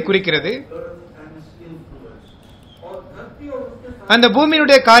போவதை குறிக்கிறது. அந்த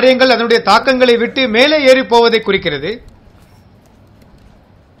பூமியினுடைய காரியங்கள் அதனுடைய தாக்கங்களை விட்டு மேலே ஏறி போவதை குறிக்கிறது.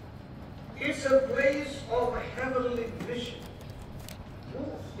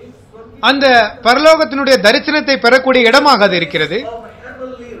 அந்த பரலோகத்தினுடைய தரிசனத்தை பெறக்கூடிய இடமாக அது இருக்கிறது.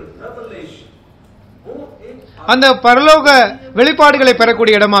 அந்த பரலோக வெளிப்பாடுகளை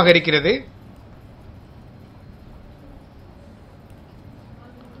பெறக்கூடிய இடமாக இருக்கிறது.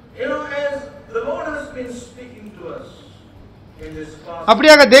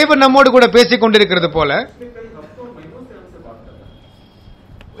 அப்படியாக தேவன் நம்மோடு கூட பேசிக் கொண்டிருக்கிறது போல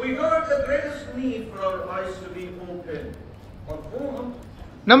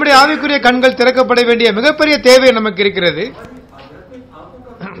நம்முடைய ஆவிக்குரிய கண்கள் திறக்கப்பட வேண்டிய மிகப்பெரிய தேவை நமக்கு இருக்கிறது.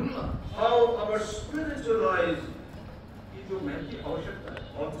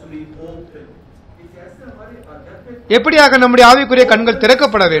 எப்படியாக நம்முடைய ஆவிக்குரிய கண்கள்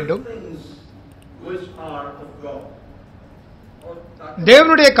திறக்கப்பட வேண்டும்?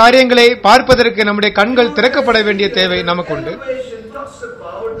 தேவனுடைய காரியங்களை பார்ப்பதற்கு நம்முடைய கண்கள் திறக்கப்பட வேண்டிய தேவை நமக்கு உண்டு.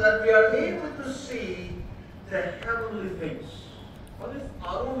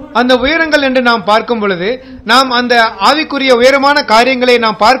 அந்த உயரங்கள் என்று நாம் பார்க்கும் பொழுது நாம் அந்த ஆவிக்குரிய உயரமான காரியங்களை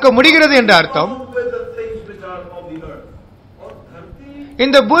நாம் பார்க்க முடிகிறது என்ற அர்த்தம்.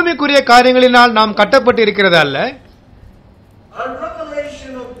 இந்த பூமிக்குரிய காரியங்களினால் நாம் கட்டப்பட்டு இருக்கிறது அல்ல.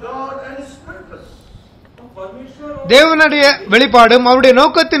 தேவனுடைய வெளிப்பாடும் அவருடைய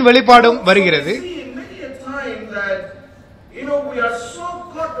நோக்கத்தின் வெளிப்பாடும் வருகிறது.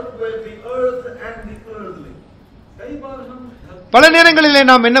 பல நேரங்களிலே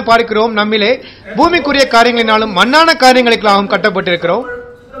நாம் என்ன பார்க்கிறோம்? நம்மிலே பூமிக்குரிய காரியங்களினாலும் மண்ணான காரியங்களுக்காகவும் கட்டப்பட்டிருக்கிறோம்.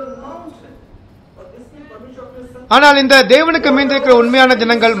 ஆனால் இந்த தேவனுக்கு மீந்திருக்கிற உண்மையான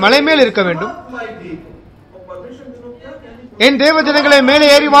ஜனங்கள் மலை மேல் இருக்க வேண்டும். என் தேவ ஜனங்களை மேலே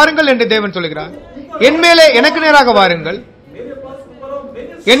ஏறி வாருங்கள் என்று தேவன் சொல்கிறார். என் மேலே எனக்கு நேராக வாருங்கள்,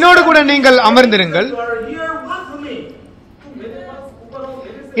 என்னோடு கூட நீங்கள் அமர்ந்திருங்கள்,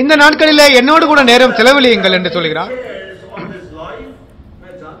 இந்த நாட்களிலே என்னோடு கூட நேரம் செலவழியுங்கள் என்று சொல்கிறார்.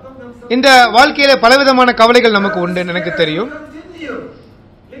 இந்த வாழ்க்கையில பலவிதமான கவலைகள் நமக்கு உண்டு, எனக்கு தெரியும்.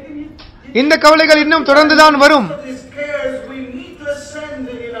 இந்த கவலைகள் இன்னும் தொடர்ந்துதான் வரும்.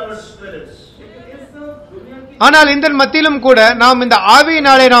 ஆனால் இந்த மத்தியிலும் கூட நாம் இந்த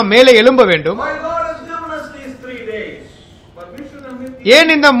ஆவியினாலே நாம் மேலே எழும்ப வேண்டும்.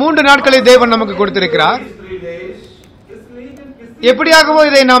 ஏன் இந்த 3 நாட்களை தேவன் நமக்கு கொடுத்திருக்கிறார்? எப்படியாகவோ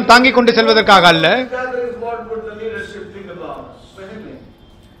இதை நாம் தாங்கிக் கொண்டு செல்வதற்காக அல்ல.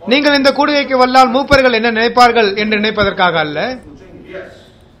 நீங்கள் இந்த கூடுகைக்கு வந்தால் மூப்பர்கள் என்ன நினைப்பார்கள் என்று நினைப்பதற்காக அல்ல. Yes.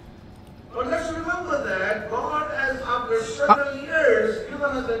 But let's remember that God has, after several years,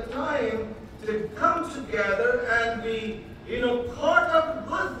 given us a time to come together and be, caught up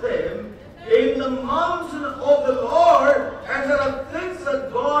with Him in the mountain of the Lord, and there are things that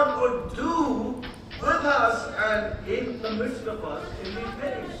God would do with us and in the midst of us in these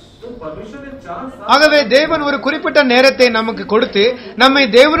days. ஆகவே தேவன் ஒரு குறிப்பிட்ட நேரத்தை நமக்கு கொடுத்து நம்மை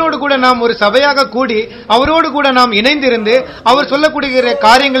தேவனோடு கூட நாம் ஒரு சபையாக கூடி அவரோடு கூட நாம் இணைந்திருந்து அவர் சொல்லக்கூடிய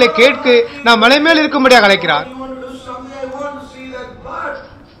காரியங்களை கேட்க நாம் மலை மேல் இருக்கும்படியாக அழைக்கிறார்.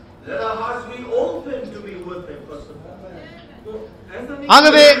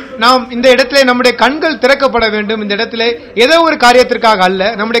 ஆகவே நாம் இந்த இடத்திலே நம்முடைய கண்கள் திறக்கப்பட வேண்டும். இந்த இடத்திலே ஏதோ ஒரு காரியத்திற்காக அல்ல,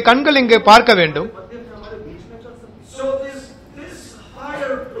 நம்முடைய கண்கள் இங்கு பார்க்க வேண்டும்.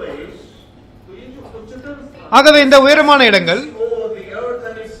 ஆகவே இந்த உயரமான இடங்கள்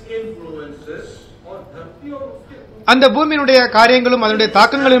அந்த பூமியினுடைய காரியங்களும் அதனுடைய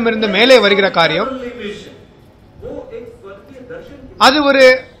தாக்கங்களும் இருந்து மேலே வருகிற காரியம், அது ஒரு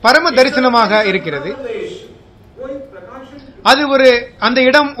பரம தரிசனமாக இருக்கிறது. அது ஒரு அந்த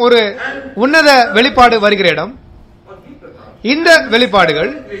இடம் ஒரு உன்னத வெளிப்பாடு வருகிற இடம். இந்த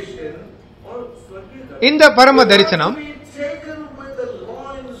வெளிப்பாடுகள், இந்த பரம தரிசனம்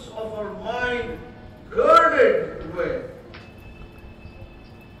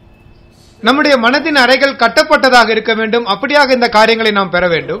நம்முடைய மனதின் அறைகள் கட்டப்பட்டதாக இருக்க வேண்டும். அப்படியாக இந்த காரியங்களை நாம் பெற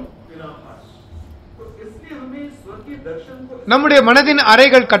வேண்டும். நம்முடைய மனதின்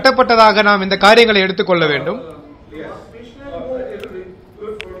அறைகள் கட்டப்பட்டதாக நாம் இந்த காரியங்களை எடுத்துக்கொள்ள வேண்டும்.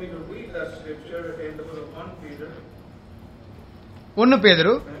 1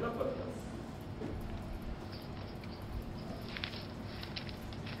 பேதுரு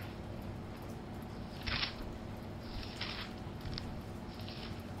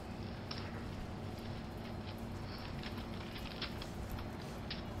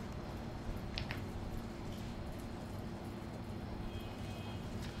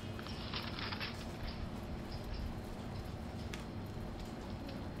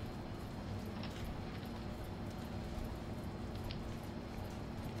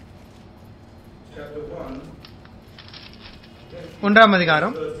ஒன்றாம்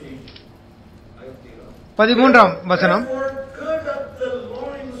அதிகாரம் 13ஆம் வசனம்.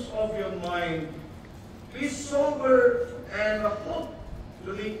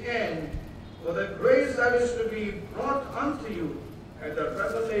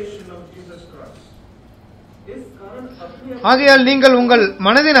 ஆகையால் நீங்கள் உங்கள்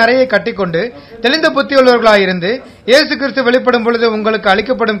மனதின் அறையை கட்டிக்கொண்டு தெளிந்த புத்தியுள்ளவர்களாயிருந்து இயேசு கிறிஸ்து வெளிப்படும் பொழுது உங்களுக்கு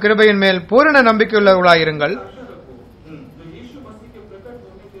அளிக்கப்படும் கிருபையின் மேல் பூரண நம்பிக்கையுள்ளவர்களாயிருங்கள்.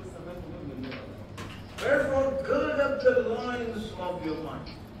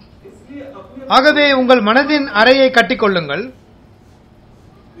 ஆகவே உங்கள் மனதின் அறையை கட்டிக்கொள்ளுங்கள்.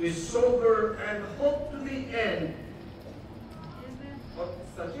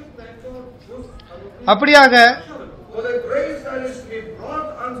 அப்படியாக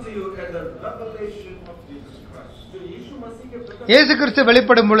இயேசு கிறிஸ்து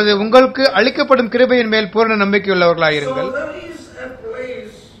வெளிப்படும் பொழுது உங்களுக்கு அளிக்கப்படும் கிருபையின் மேல் பூரண நம்பிக்கையுள்ளவர்களாயிருங்கள்.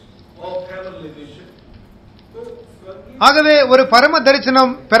 ஆகவே ஒரு பரம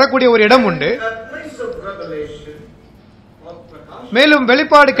தரிசனம் பெறக்கூடிய ஒரு இடம் உண்டு, மேலும்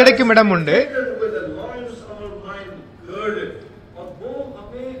வெளிப்பாடு கிடைக்கும் இடம் உண்டு.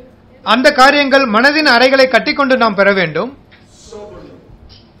 அந்த காரியங்கள் மனதின் அறைகளை கட்டிக்கொண்டு நாம் பெற வேண்டும்.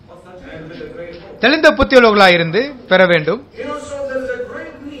 தெளிந்த புத்தியுள்ளவர்களாயிருந்து பெற வேண்டும்.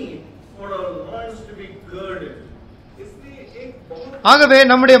 ஆகவே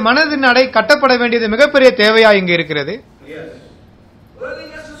நம்முடைய மனதின் அறை கட்டப்பட வேண்டியது மிகப்பெரிய தேவையா இங்கு இருக்கிறது.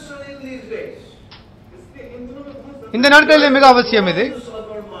 இந்த நாட்களில் மிக அவசியம் இது.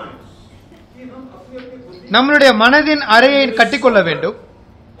 நம்முடைய மனதின் அறையை கட்டிக்கொள்ள வேண்டும்.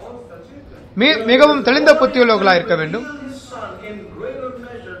 மிகவும் தெளிந்த புத்தியுள்ளவர்களாக இருக்க வேண்டும்.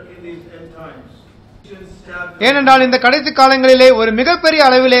 ஏனென்றால் இந்த கடைசி காலங்களிலே ஒரு மிகப்பெரிய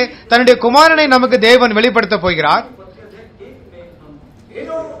அளவிலே தன்னுடைய குமாரனை நமக்கு தேவன் வெளிப்படுத்த போகிறார்.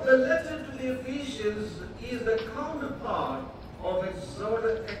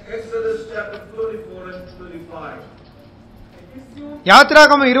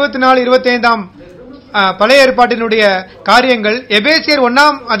 யாத்திராகமம் 24-25 பழைய ஏற்பாட்டினுடைய காரியங்கள் எபேசியர்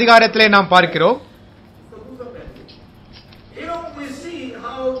 1ஆம் அதிகாரத்திலே நாம் பார்க்கிறோம்.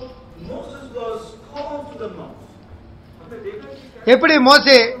 எப்படி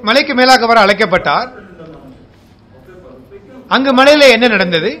மோசே மலைக்கு மேலாக வர அழைக்கப்பட்டார், அங்கு மலையிலே என்ன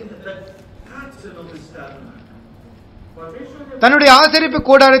நடந்தது, தன்னுடைய ஆசரிப்பு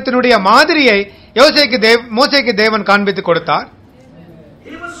கூடாரத்தினுடைய மாதிரியை மோசேக்கு தேவன் காண்பித்து கொடுத்தார்.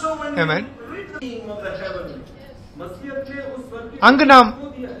 Amen. அங்கு நாம்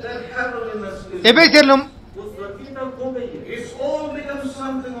எபேசியரிலும்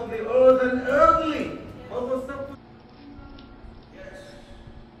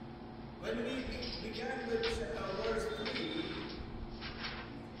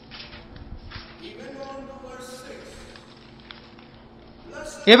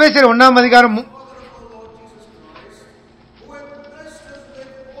எபேசியர் 1 அதிகாரம்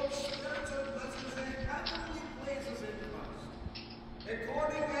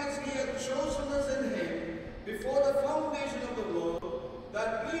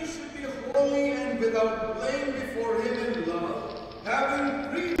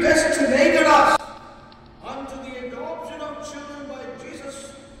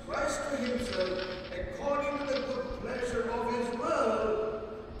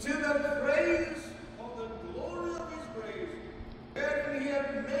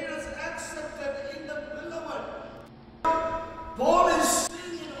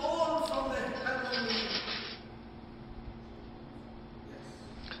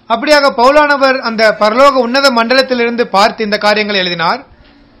அப்படியாக பவுலானவர் அந்த பரலோக உன்னத மண்டலத்திலிருந்து பார்த்து இந்த காரியங்களை எழுதினார்.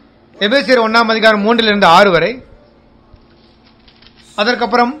 எபேசியர் 1 அதிகாரம் 3 6 வரை.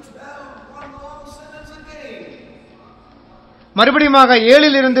 அதற்கப்புறம் மறுபடியும்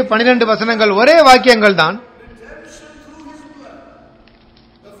 7 12 வசனங்கள் ஒரே வாக்கியங்கள் தான்.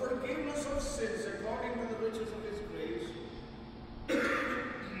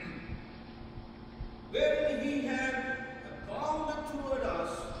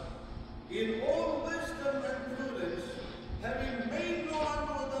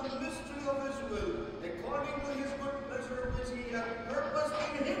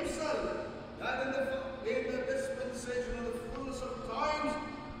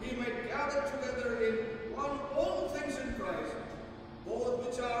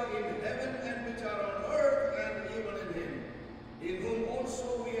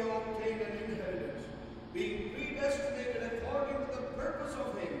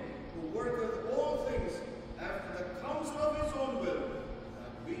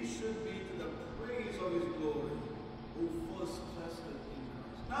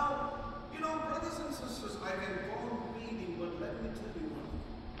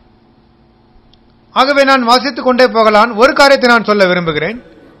 ஆகவே நான் வாசித்துக் கொண்டே போகலாம். ஒரு காரியத்தை நான் சொல்ல விரும்புகிறேன்.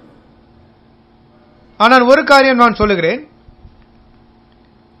 ஆனால் ஒரு காரியம் நான் சொல்லுகிறேன்.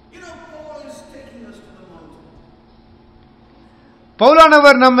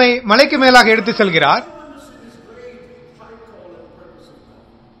 பவுலானவர் நம்மை மலைக்கு மேலாக எடுத்து செல்கிறார்.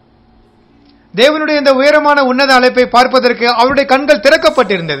 தேவனுடைய இந்த உயரமான உன்னத அழைப்பை பார்ப்பதற்கு அவருடைய கண்கள்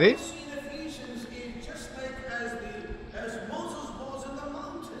திறக்கப்பட்டிருந்தது.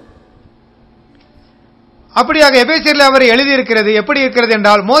 அப்படியாக எபேசியரில் அவர் எழுதியிருக்கிறது எப்படி இருக்கிறது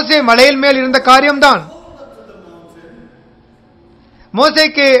என்றால், மோசே மலையின் மேல் இருந்த காரியம்தான்.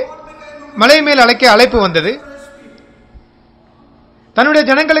 மோசேக்கு மலை மேல் அழைப்பு வந்தது. தன்னுடைய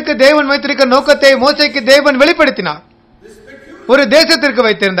ஜனங்களுக்கு தேவன் வைத்திருக்க நோக்கத்தை மோசேக்கு தேவன் வெளிப்படுத்தினார். ஒரு தேசத்திற்கு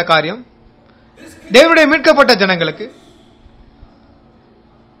வைத்திருந்த காரியம், தேவனுடைய மீட்கப்பட்ட ஜனங்களுக்கு,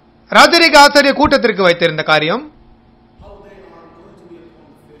 ராஜரீக ஆசாரிய கூட்டத்திற்கு வைத்திருந்த காரியம்,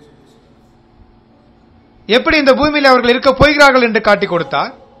 எப்படி இந்த பூமியில் அவர்கள் இருக்க போகிறார்கள் என்று காட்டிக்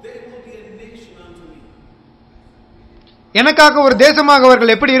கொடுத்தார். எனக்காக ஒரு தேசமாக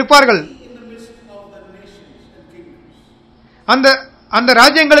அவர்கள் எப்படி இருப்பார்கள், அந்த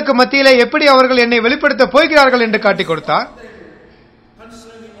ராஜ்யங்களுக்கு மத்தியிலே எப்படி அவர்கள் என்னை வெளிப்படுத்த போகிறார்கள் என்று காட்டிக் கொடுத்தார்.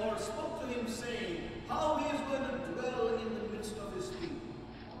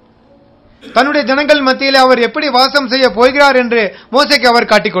 தன்னுடைய ஜனங்கள் மத்தியிலே அவர் எப்படி வாசம் செய்ய போகிறார் என்று மோசேக்கு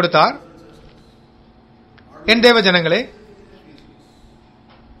அவர் காட்டிக் கொடுத்தார். என் தேவ ஜனங்களே,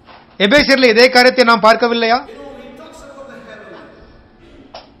 எபேசியரில் இதே காரியத்தை நாம் பார்க்கவில்லையா?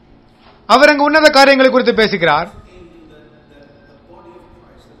 அவர் அங்கு உன்னத காரியங்களை குறித்து பேசுகிறார்.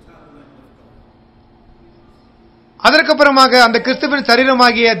 அதற்கப்புறமாக அந்த கிறிஸ்துவின்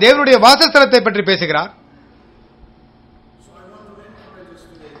சரீரமாகிய தேவனுடைய வாசஸ்தலத்தை பற்றி பேசுகிறார்.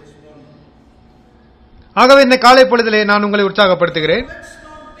 ஆகவே இந்த காலை பொழுதிலே நான் உங்களை உற்சாகப்படுத்துகிறேன்.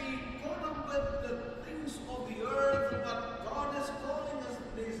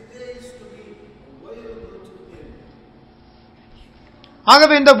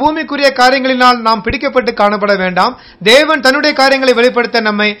 ஆகவே இந்த பூமிக்குரிய காரியங்களினால் நாம் பிடிக்கப்பட்டு காணப்பட வேண்டாம். தேவன் தன்னுடைய காரியங்களை வெளிப்படுத்த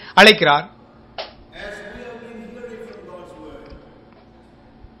நம்மை அழைக்கிறார்.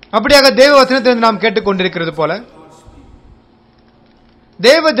 அப்படியாக தேவ வசனத்திலிருந்து நாம் கேட்டுக்கொண்டிருக்கிறது போல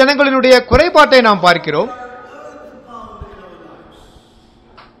தேவ ஜனங்களினுடைய குறைபாட்டை நாம் பார்க்கிறோம்.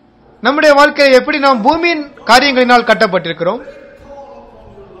 நம்முடைய வாழ்க்கையை எப்படி நாம் பூமியின் காரியங்களினால் கட்டப்பட்டிருக்கிறோம்.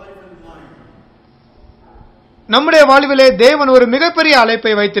 நம்முடைய வாழ்விலே தேவன் ஒரு மிகப்பெரிய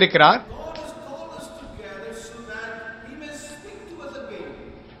அழைப்பை வைத்திருக்கிறார்.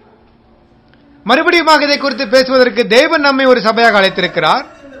 மறுபடியும் இதை குறித்து பேசுவதற்கு தேவன் நம்மை ஒரு சபையாக அழைத்திருக்கிறார்.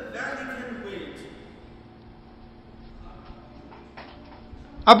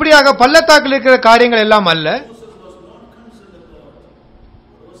 அப்படியாக பள்ளத்தாக்கில் இருக்கிற காரியங்கள் எல்லாம் அல்ல.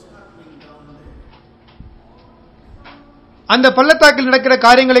 அந்த பள்ளத்தாக்கில் நடக்கிற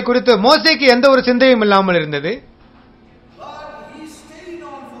காரியங்களை குறித்து மோசேக்கு எந்த ஒரு சிந்தையும் இல்லாமல் இருந்தது.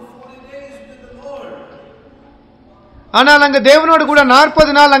 ஆனால் அங்கு தேவனோடு கூட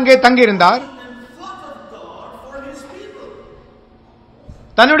 40 நாள் அங்கே தங்கியிருந்தார்.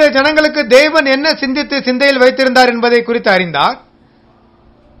 தன்னுடைய ஜனங்களுக்கு தேவன் என்ன சிந்தித்து சிந்தையில் வைத்திருந்தார் என்பதை குறித்து அறிந்தார்.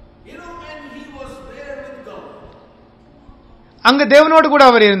 அங்கு தேவனோடு கூட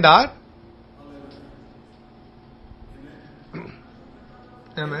அவர் இருந்தார்.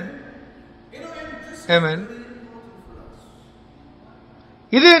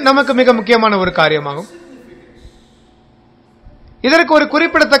 இது நமக்கு மிக முக்கியமான ஒரு காரியமாகும். இதற்கு ஒரு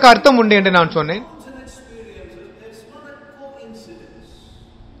குறிப்பிடத்தக்க அர்த்தம் உண்டு என்று நான் சொன்னேன்.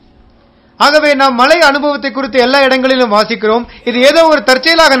 ஆகவே நாம் மலை அனுபவத்தை குறித்து எல்லா இடங்களிலும் வாசிக்கிறோம். இது ஏதோ ஒரு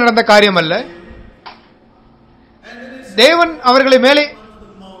தற்செயலாக நடந்த காரியம் அல்ல. தேவன் அவர்களை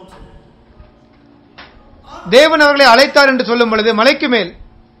அழைத்தார் என்று சொல்லும் பொழுது மலைக்கு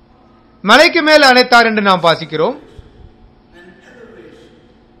மேல் அழைத்தார் என்று நாம் வாசிக்கிறோம்.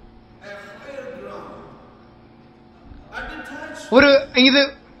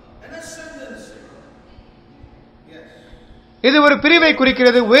 இது ஒரு பிரிவை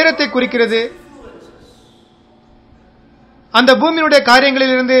குறிக்கிறது, உயரத்தை குறிக்கிறது, அந்த பூமியினுடைய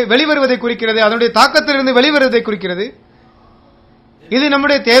காரியங்களில் இருந்து வெளிவருவதை குறிக்கிறது, அதனுடைய தாக்கத்திலிருந்து வெளிவருவதை குறிக்கிறது. இது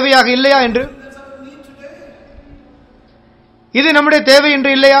நம்முடைய தேவையாக இல்லையா என்று, இது நம்முடைய தேவை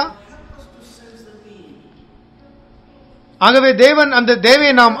என்று இல்லையா? ஆகவே தேவன் அந்த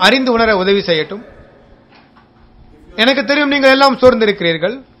தேவையை நாம் அறிந்து உணர உதவி செய்யட்டும். எனக்கு தெரியும் நீங்கள் எல்லாம்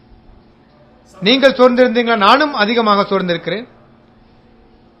சோர்ந்திருக்கிறீர்கள். நீங்கள் சோர்ந்திருந்தீங்களா? நானும் அதிகமாக சோர்ந்திருக்கிறேன்.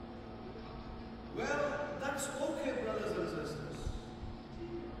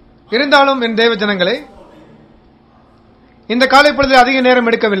 இருந்தாலும் என் தேவ ஜனங்களே, இந்த காலை பொழுதில் அதிக நேரம்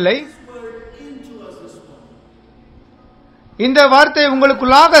எடுக்கவில்லை. இந்த வார்த்தை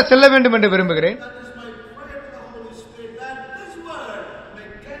உங்களுக்குள்ளாக செல்ல வேண்டும் என்று விரும்புகிறேன்.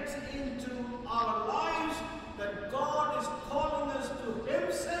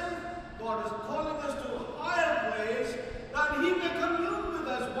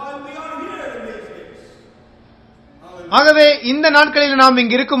 ஆகவே இந்த நாட்களில் நாம்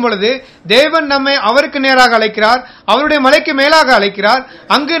இங்கு இருக்கும் பொழுது தேவன் நம்மை அவருக்கு நேராக அழைக்கிறார், அவருடைய மலைக்கு மேலாக அழைக்கிறார்.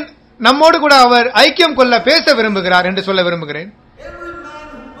 அங்கு நம்மோடு கூட அவர் ஐக்கியம் கொள்ள பேச விரும்புகிறார் என்று சொல்ல விரும்புகிறேன்.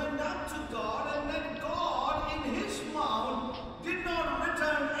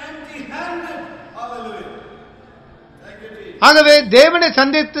 ஆகவே தேவனை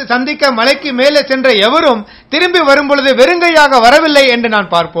சந்திக்க மலைக்கு மேலே சென்ற எவரும் திரும்பி வரும் பொழுது வெறுங்கையாக வரவில்லை என்று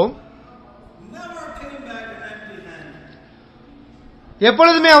நான் பார்ப்போம்.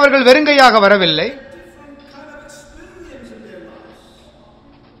 எப்பொழுதுமே அவர்கள் வெறுங்கையாக வரவில்லை.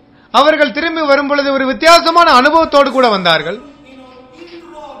 அவர்கள் திரும்பி வரும் பொழுது ஒரு வித்தியாசமான அனுபவத்தோடு கூட வந்தார்கள்.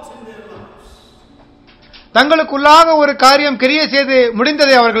 தங்களுக்குள்ளாக ஒரு காரியம் கிரியை செய்து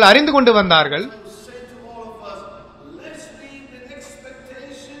முடிந்ததை அவர்கள் அறிந்து கொண்டு வந்தார்கள்.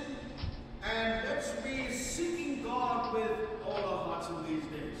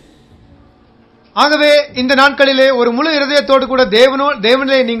 ஆகவே இந்த நாட்களிலே ஒரு முழு இருதயத்தோடு கூட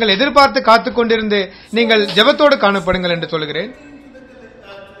தேவனிலே நீங்கள் எதிர்பார்த்து காத்துக் கொண்டிருந்து நீங்கள் ஜெபத்தோடு காணப்படுங்கள் என்று சொல்கிறேன்.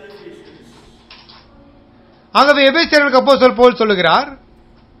 ஆகவே எபேசியருக்கு அப்போஸ்தலன் பவுல் சொல்லுகிறார்,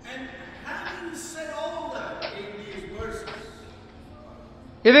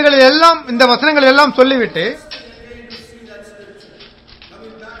 இவைகளில் எல்லாம் இந்த வசனங்கள் எல்லாம் சொல்லிவிட்டு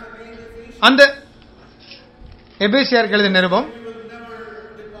அந்த எபேசியருக்கு எழுதிய நிருபம்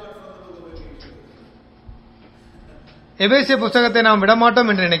எபேசிய புத்தகத்தை நாம் விடமாட்டோம்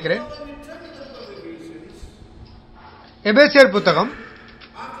என்று நினைக்கிறேன். எபேசியர் புத்தகம்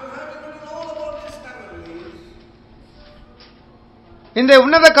இந்த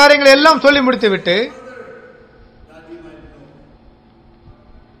உன்னத காரியங்களை எல்லாம் சொல்லி முடித்துவிட்டு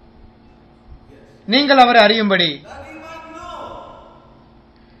நீங்கள் அவரை அறியும்படி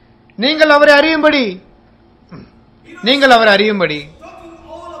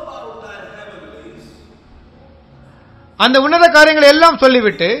அந்த உன்னத காரியங்களை எல்லாம்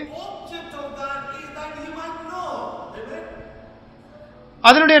சொல்லிவிட்டு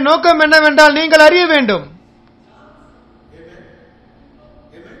அதனுடைய நோக்கம் என்னவென்றால் நீங்கள் அறிய வேண்டும்.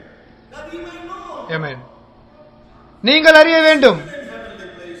 நீங்கள் அறிய வேண்டும்.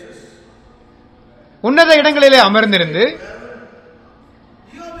 உன்னத இடங்களிலே அமர்ந்திருந்து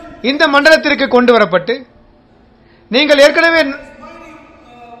இந்த மண்டலத்திற்கு கொண்டு வரப்பட்டு நீங்கள் ஏற்கனவே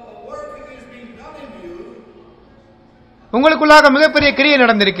உங்களுக்குள்ளாக மிகப்பெரிய கிரியை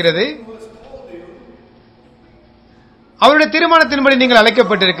நடந்திருக்கிறது. அவருடைய தீர்மானத்தின்படி நீங்கள்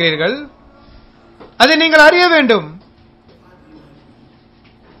அழைக்கப்பட்டிருக்கிறீர்கள். அதை நீங்கள் அறிய வேண்டும்.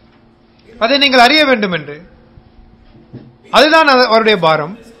 அதை நீங்கள் அறிய வேண்டும் என்று. அதுதான் அவருடைய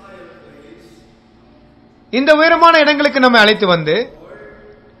பாரம். இந்த உயரமான இடங்களுக்கு நம்மை அழைத்து வந்து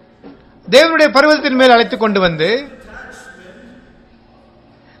தேவனுடைய பர்வதத்தின் மேல் அழைத்துக் கொண்டு வந்து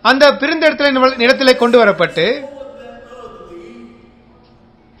அந்த பிரிந்த இடத்திலே கொண்டு வரப்பட்டு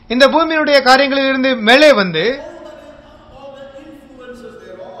இந்த பூமியினுடைய காரியங்களில் இருந்து மேலே வந்து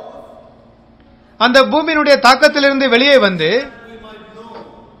அந்த பூமியினுடைய தாக்கத்திலிருந்து வெளியே வந்து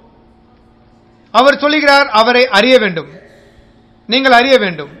அவர் சொல்லுகிறார், அவரை அறிய வேண்டும். நீங்கள் அறிய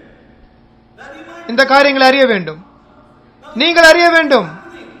வேண்டும். இந்த காரியங்களை அறிய வேண்டும். நீங்கள் அறிய வேண்டும்.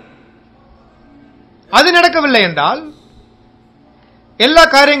 அது நடக்கவில்லை என்றால் எல்லா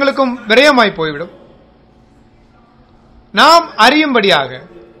காரியங்களுக்கும் விரயமாய் போய்விடும். நாம் அறியும்படியாக,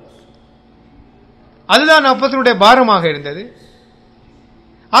 அதுதான் அப்போஸ்தலனுடைய பாரமாக இருந்தது.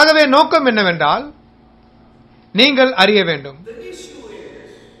 ஆகவே நோக்கம் என்னவென்றால் நீங்கள் அறிய வேண்டும்.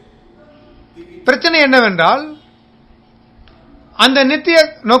 பிரச்சனை என்னவென்றால் அந்த நித்திய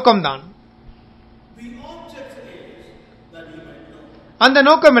நோக்கம்தான். அந்த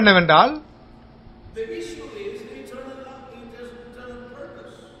நோக்கம் என்னவென்றால்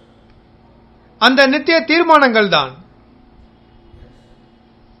அந்த நித்திய தீர்மானங்கள் தான்.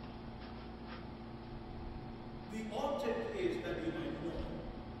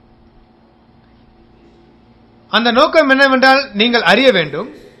 அந்த நோக்கம் என்னவென்றால் நீங்கள் அறிய வேண்டும்.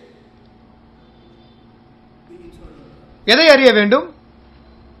 எதை அறிய வேண்டும்?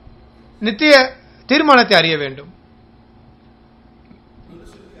 நித்திய தீர்மானத்தை அறிய வேண்டும்.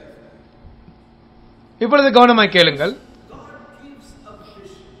 இப்பொழுது கவனமாய் கேளுங்கள்.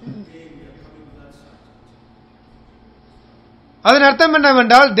 அதன் அர்த்தம்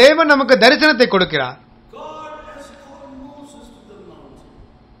என்னவென்றால் தேவன் நமக்கு தரிசனத்தை கொடுக்கிறார்.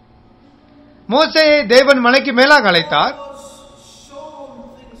 மோசேயை தேவன் மலைக்கு மேலாக அழைத்தார்.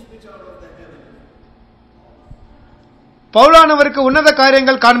 பவுலானவருக்கு உன்னத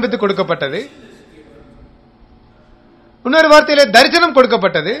காரியங்கள் காண்பித்துக் கொடுக்கப்பட்டது. இன்னொரு வார்த்தையிலே தரிசனம்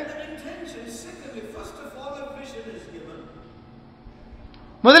கொடுக்கப்பட்டது.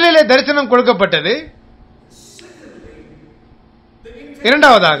 முதலிலே தரிசனம் கொடுக்கப்பட்டது.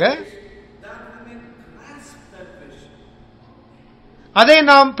 இரண்டாவதாக அதை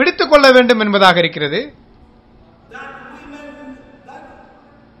நாம் பிடித்துக் கொள்ள வேண்டும் என்பதாக இருக்கிறது.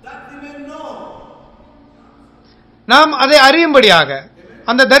 நாம் அதை அறியும்படியாக,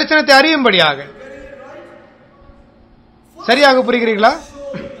 அந்த தரிசனத்தை அறியும்படியாக. சரியாக புரிகிறீர்களா?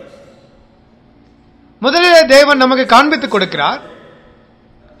 முதலிலே தேவன் நமக்கு காண்பித்துக் கொடுக்கிறார்.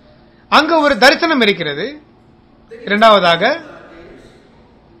 அங்கு ஒரு தரிசனம் இருக்கிறது. இரண்டாவதாக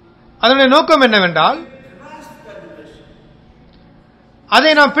அதனுடைய நோக்கம் என்னவென்றால்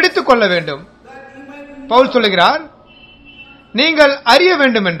அதை நாம் பிடித்துக் கொள்ள வேண்டும். பவுல் சொல்லுகிறார், நீங்கள் அறிய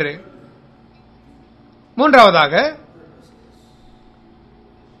வேண்டும் என்று. மூன்றாவதாக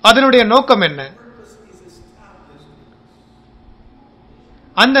அதனுடைய நோக்கம் என்ன?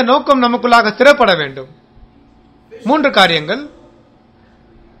 அந்த நோக்கம் நமக்குள்ளாக ஸ்திரப்பட வேண்டும். மூன்று காரியங்கள்.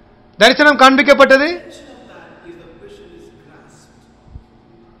 தரிசனம் காண்பிக்கப்பட்டது.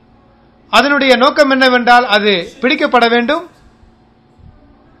 அதனுடைய நோக்கம் என்னவென்றால் அது பிடிக்கப்பட வேண்டும்.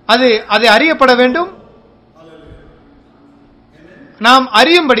 அது அறியப்பட வேண்டும். நாம்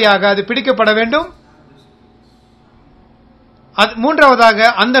அறியும்படியாக அது பிடிக்கப்பட வேண்டும். மூன்றாவதாக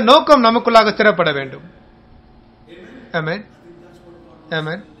அந்த நோக்கம் நமக்குள்ளாக ஸ்திரப்பட வேண்டும். ஆமென்,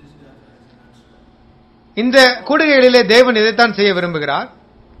 ஆமென். இந்த கூடுகைகளிலே தேவன் இதைத்தான் செய்ய விரும்புகிறார்.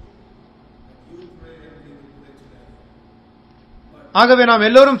 ஆகவே நாம்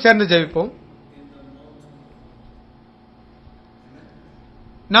எல்லோரும் சேர்ந்து ஜெபிப்போம்.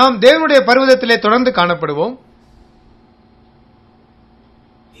 நாம் தேவனுடைய பர்வதத்திலே தொடர்ந்து காணப்படுவோம்.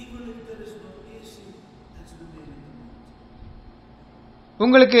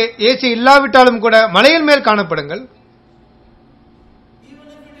 உங்களுக்கு ஏசி இல்லாவிட்டாலும் கூட மலையின் மேல் காணப்படுங்கள்.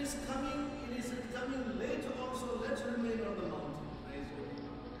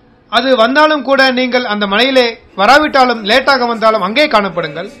 அது வந்தாலும் கூட நீங்கள் அந்த மலையிலே வராவிட்டாலும் லேட்டாக வந்தாலும் அங்கே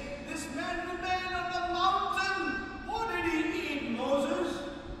காணப்படுங்கள்.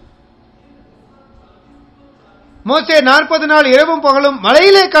 மோசே 40 நாள் இரவும் பகலும்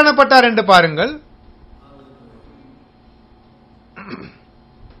மலையிலே காணப்பட்டார் என்று பாருங்கள்.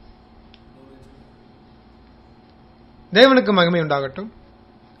 தேவனுக்கு மகிமை உண்டாகட்டும்.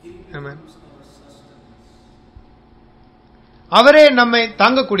 ஆமென். அவரே நம்மை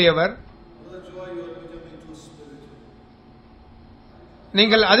தாங்கக்கூடியவர்.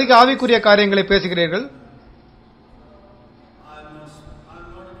 நீங்கள் அதிக ஆவிக்குரிய காரியங்களை பேசுகிறீர்கள்.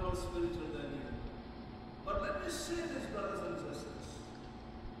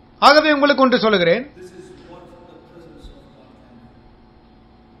 ஆகவே உங்களுக்கு ஒன்று சொல்லுகிறேன்,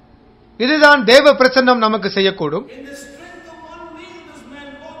 இதுதான் தேவ பிரசன்னம் நமக்கு செய்யக்கூடும்.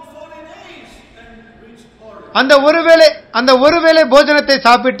 அந்த ஒருவேளை போஜனத்தை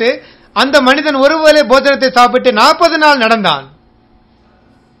சாப்பிட்டு அந்த மனிதன் ஒருவேளை போஜனத்தை சாப்பிட்டு 40 நாள் நடந்தான்.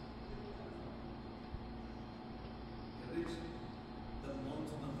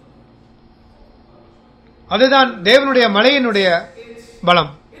 அதுதான் தேவனுடைய மலையினுடைய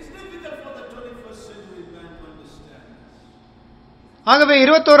பலம். ஆகவே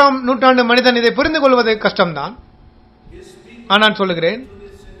 21ஆம் நூற்றாண்டு மனிதன் இதை புரிந்து கொள்வது கஷ்டம்தான். நான் சொல்லுகிறேன்,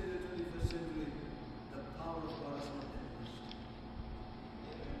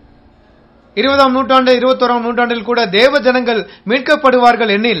 இருபதாம் நூற்றாண்டு 21ஆம் நூற்றாண்டில் கூட தேவ ஜனங்கள்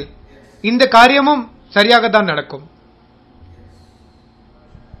மீட்கப்படுவார்கள் எனில் இந்த காரியமும் சரியாகத்தான் நடக்கும்.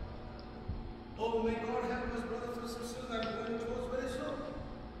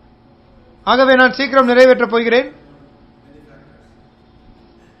 ஆகவே நான் சீக்கிரம் நிறைவேற்றப் போகிறேன்.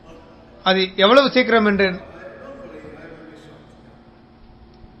 அது எவ்வளவு சீக்கிரம் என்று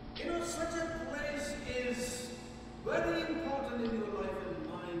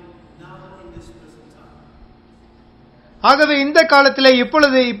ஆகவே இந்த காலத்திலே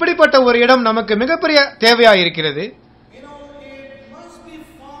இப்பொழுது இப்படிப்பட்ட ஒரு இடம் நமக்கு மிகப்பெரிய தேவையாயிருக்கிறது.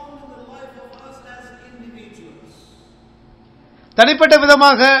 தனிப்பட்ட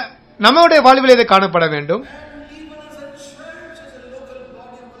விதமாக நம்முடைய வாழ்வில் இது காணப்பட வேண்டும்.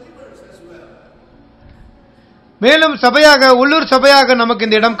 மேலும் சபையாக, உள்ளூர் சபையாக நமக்கு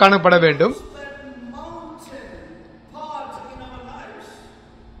இந்த இடம் காணப்பட வேண்டும்.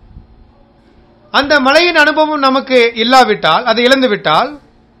 அந்த மலையின் அனுபவம் நமக்கு இல்லாவிட்டால், அதை இழந்துவிட்டால்,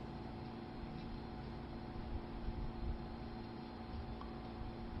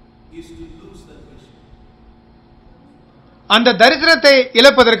 அந்த தரிசனத்தை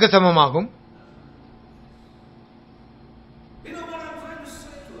இழப்பதற்கு சமமாகும்.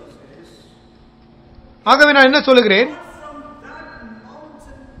 ஆகவே நான் என்ன சொல்லுகிறேன்,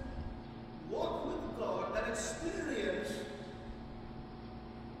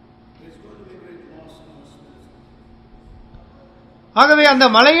 ஆகவே அந்த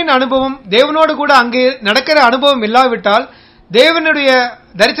மலையின் அனுபவம், தேவனோடு கூட அங்கே நடக்கிற அனுபவம் இல்லாவிட்டால் தேவனுடைய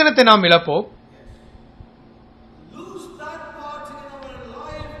தரிசனத்தை நாம் இழப்போம்.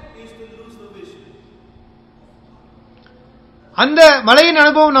 அந்த மலையின்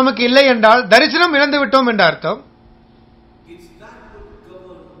அனுபவம் நமக்கு இல்லை என்றால் தரிசனம் இழந்து விட்டோம் என்ற அர்த்தம்.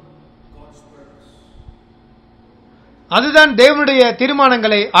 அதுதான் தேவனுடைய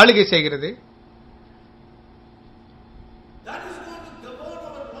தீர்மானங்களை ஆளுகை செய்கிறது.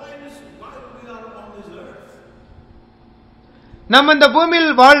 நம்ம இந்த பூமியில்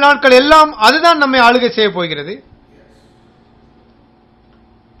வாழ்நாட்கள் எல்லாம் அதுதான் நம்மை ஆளுகை செய்ய போகிறது.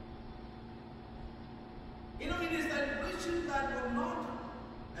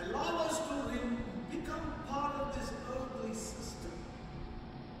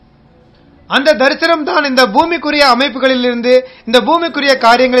 அந்த தரிசனம் தான் இந்த பூமிக்குரிய அமைப்புகளில் இருந்து, இந்த பூமிக்குரிய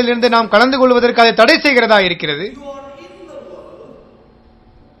காரியங்களில் இருந்து நாம் கலந்து கொள்வதற்கு அதை தடை செய்கிறதா இருக்கிறது.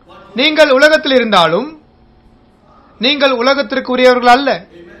 நீங்கள் உலகத்தில் இருந்தாலும் நீங்கள் உலகத்திற்கு உரியவர்கள் அல்ல.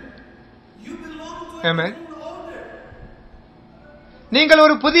 நீங்கள்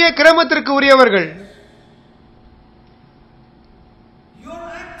ஒரு புதிய கிரமத்திற்கு உரியவர்கள்.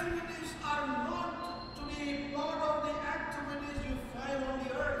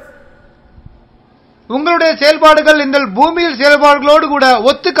 உங்களுடைய செயல்பாடுகள் இந்த பூமியில் செயல்பாடுகளோடு கூட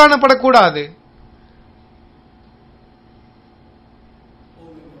ஒத்து காணப்படக்கூடாது.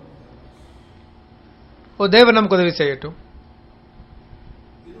 தேவன் நமக்கு உதவி செய்யட்டும்.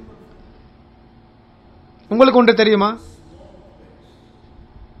 உங்களுக்கு ஒன்று தெரியுமா,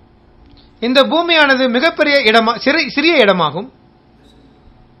 இந்த பூமியானது மிகப்பெரிய இடமா, சிறிய இடமாகும்.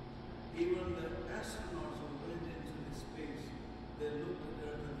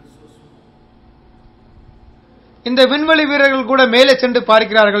 இந்த விண்வெளி வீரர்கள் கூட மேலே சென்று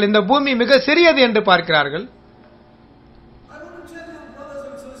பார்க்கிறார்கள், இந்த பூமி மிக சிறியது என்று பார்க்கிறார்கள்.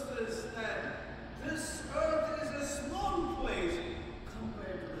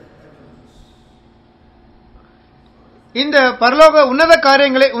 இந்த பரலோக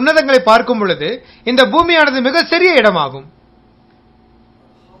உன்னதங்களை பார்க்கும் பொழுது இந்த பூமியானது மிக சிறிய இடமாகும்.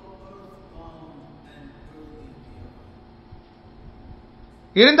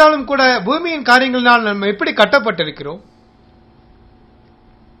 இருந்தாலும் கூட பூமியின் காரியங்களினால் நம்ம எப்படி கட்டப்பட்டிருக்கிறோம்?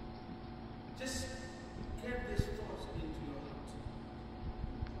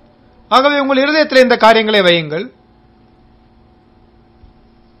 ஆகவே உங்கள் இருதயத்தில் இந்த காரியங்களை வையுங்கள்.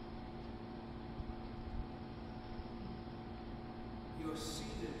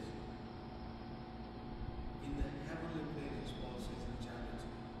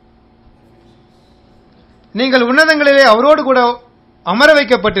 நீங்கள் உன்னதங்களிலே அவரோடு கூட அமர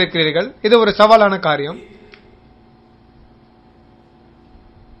வைக்கப்பட்டிருக்கிறீர்கள். இது ஒரு சவாலான காரியம்.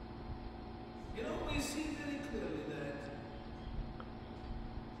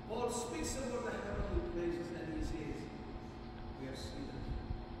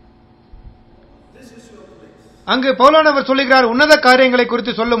 அங்கு பவுலானவர் சொல்லுகிறார், உன்னத காரியங்களை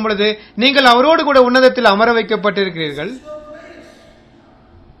குறித்து சொல்லும் பொழுது நீங்கள் அவரோடு கூட உன்னதத்தில் அமர வைக்கப்பட்டிருக்கிறீர்கள்.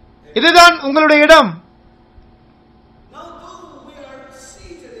 இதுதான் உங்களுடைய இடம்.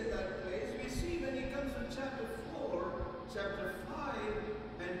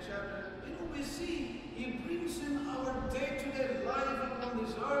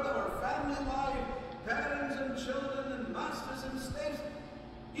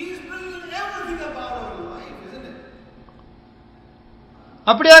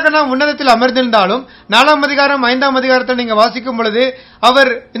 அப்படியாக நாம் உன்னதத்தில் அமர்ந்திருந்தாலும் 4ஆம் அதிகாரம் 5ஆம் அதிகாரத்தில் நீங்க வாசிக்கும் பொழுது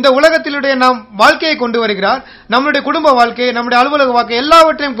அவர் இந்த உலகத்திலுடைய நாம் வாழ்க்கையை கொண்டு வருகிறார். நம்முடைய குடும்ப வாழ்க்கை, நம்முடைய அலுவலக வாழ்க்கை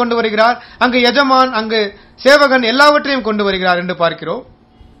எல்லாவற்றையும் கொண்டு வருகிறார். அங்கு எஜமான், அங்கு சேவகன் எல்லாவற்றையும் கொண்டு வருகிறார் என்று பார்க்கிறோம்.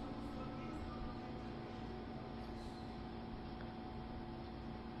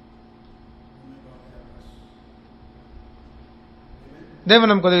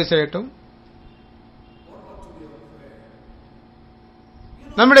 தேவன் நமக்கு உதவி செய்யட்டும்.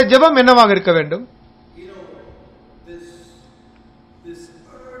 நம்முடைய ஜெபம் என்னவாக இருக்க வேண்டும்?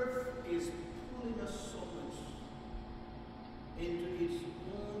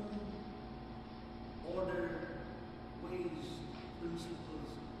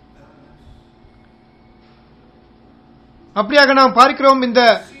 அப்படியாக நாம் பார்க்கிறோம், இந்த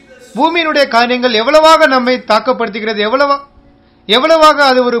பூமியினுடைய காரியங்கள் எவ்வளவாக நம்மை தாக்கப்படுத்துகிறது, எவ்வளவாக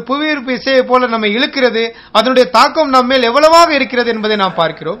அது ஒரு புவியீர்ப்பு இசையை போல நம்மை இழுக்கிறது, அதனுடைய தாக்கம் நம்ம மேல் எவ்வளவாக இருக்கிறது என்பதை நாம்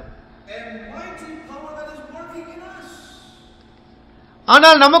பார்க்கிறோம்.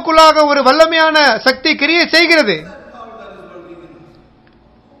 ஆனால் நமக்குள்ளாக ஒரு வல்லமையான சக்தி கிரியை செய்கிறது.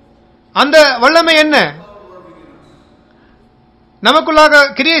 அந்த வல்லமை என்ன? நமக்குள்ளாக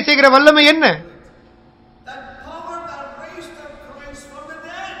கிரியை செய்கிற வல்லமை என்ன?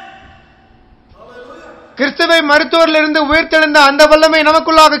 கிறிஸ்துவை மருத்துவரிலிருந்து உயிர்த்தெழுந்த அந்த வல்லமை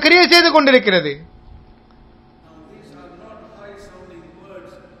நமக்குள்ளாக கிரியை செய்து கொண்டிருக்கிறது.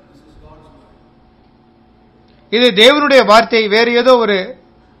 இது தேவனுடைய வார்த்தை, வேறு ஏதோ ஒரு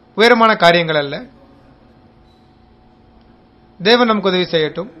உயரமான காரியங்கள் அல்ல. தேவன் நமக்கு உதவி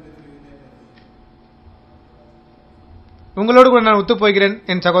செய்யட்டும். உங்களோடு கூட நான் ஒத்துப்போகிறேன்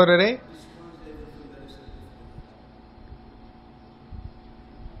என் சகோதரரே.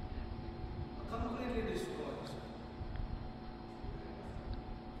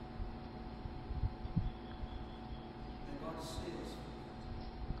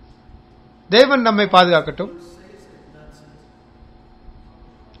 தேவன் நம்மை பாதுகாக்கட்டும்.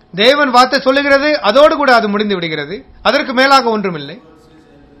 தேவன் வார்த்தை சொல்லுகிறது, அதோடு கூட அது முடிந்து விடுகிறது. அதற்கு மேலாக ஒன்றுமில்லை.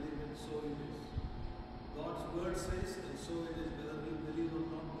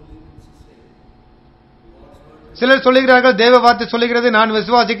 சிலர் சொல்லுகிறார்கள், தேவ வார்த்தை சொல்லுகிறது, நான்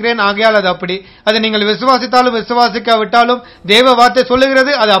விசுவாசிக்கிறேன், ஆகையால் அது அப்படி. அதை நீங்கள் விசுவாசித்தாலும் விசுவாசிக்காவிட்டாலும் தேவ வார்த்தை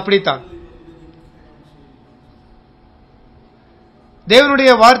சொல்லுகிறது, அது அப்படித்தான்.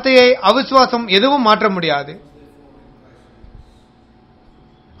 தேவனுடைய வார்த்தையை அவிசுவாசம் எதுவும் மாற்ற முடியாது.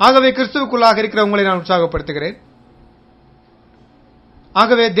 ஆகவே கிறிஸ்துவுக்குள்ளாக இருக்கிற உங்களை நான் உற்சாகப்படுத்துகிறேன்.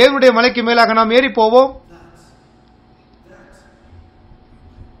 ஆகவே தேவனுடைய மலைக்கு மேலாக நாம் ஏறி போவோம்.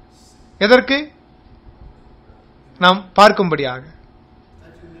 எதற்கு? நாம் பார்க்கும்படியாக,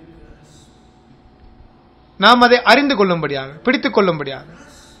 நாம் அதை அறிந்து கொள்ளும்படியாக, பிடித்துக் கொள்ளும்படியாக.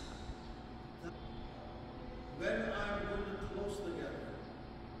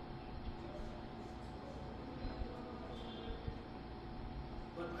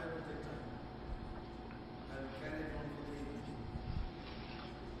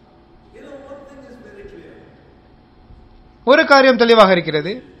 ஒரு காரியம் தெளிவாக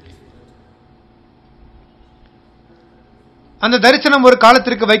இருக்கிறது. அந்த தரிசனம் ஒரு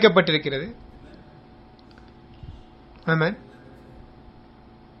காலத்திற்கு வைக்கப்பட்டிருக்கிறது. ஆமென்.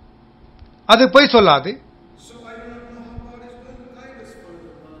 அது பொய் சொல்லாது.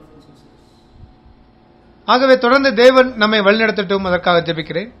 ஆகவே தொடர்ந்து தேவன் நம்மை வழிநடத்தட்டும். அதற்காக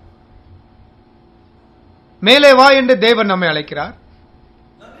ஜெபிக்கிறேன். மேலே வா என்று தேவன் நம்மை அழைக்கிறார்.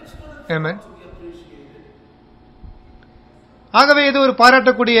 ஆமென். ஆகவே இது ஒரு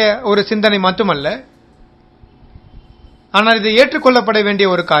பாராட்டக்கூடிய ஒரு சிந்தனை மட்டுமல்ல, ஆனால் இது ஏற்றுக்கொள்ளப்பட வேண்டிய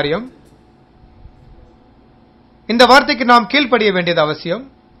ஒரு காரியம். இந்த வார்த்தைக்கு நாம் கீழ்ப்படிய வேண்டியது அவசியம்.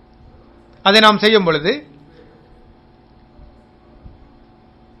 அதை நாம் செய்யும் பொழுது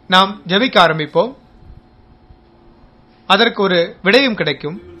நாம் ஜெபிக்க ஆரம்பிப்போம். அதற்கு ஒரு விடையும்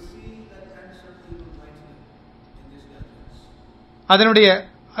கிடைக்கும். அதனுடைய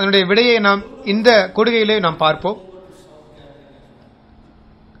விடையை நாம் இந்த கொடுகையிலே நாம் பார்ப்போம்.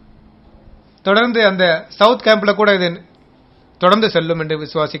 தொடர்ந்து அந்த சவுத் கேம்ப்ல கூட இது தொடர்ந்து செல்லும் என்று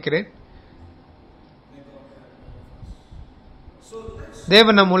விசுவாசிக்கிறேன்.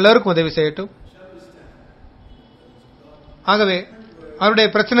 தேவன் நம் எல்லாருக்கும் உதவி செய்யட்டும். ஆகவே அவருடைய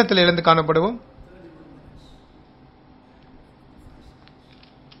பிரச்சனத்தில் எழுந்து காணப்படுவோம்.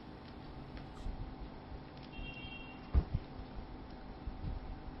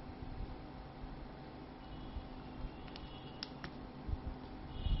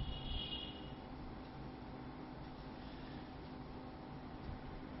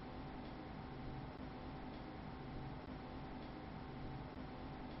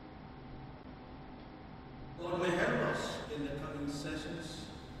 God may help us in the coming sessions.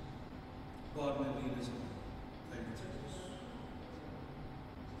 God may lead us on. Thank you, Jesus.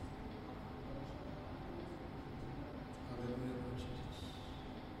 Hallelujah, Lord Jesus.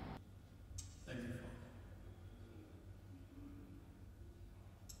 Thank you, Father.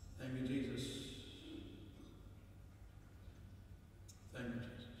 Thank you, Jesus. Thank you,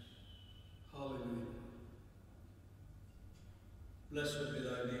 Jesus. Hallelujah. Blessed be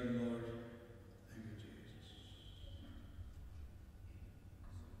thy name, Lord.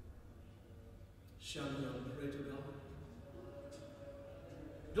 Shall we all pray to God?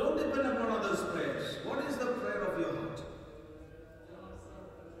 Don't depend upon others' prayers. What is the prayer of your heart?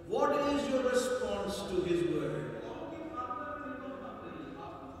 What is your response to His word?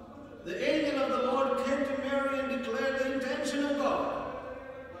 The angel of the Lord came to Mary and declared the intention of God.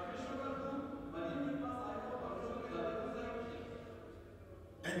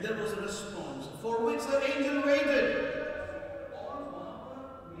 And there was a response for which the angel waited.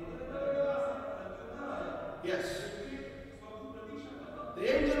 Yes. The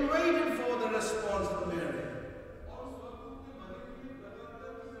angel waited for the response from Mary.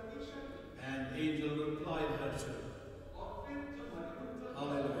 And angel replied her too.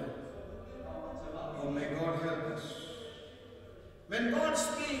 Hallelujah. Oh, may God help us. When God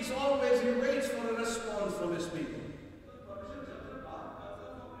speaks, always He waits for a response from His people.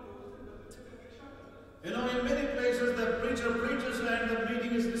 You know, in many places the preacher preaches and the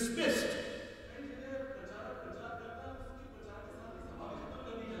meeting is dismissed.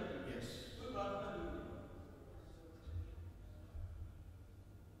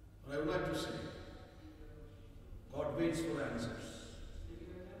 I would like to say, God waits for answers.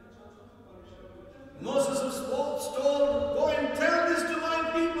 Moses was told, go and tell this to my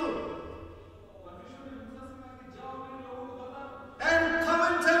people. And come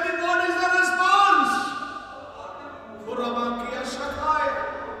and tell me what is the response.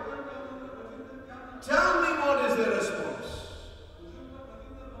 Tell me what is the response.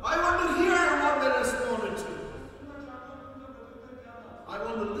 I want to hear what they responded to. I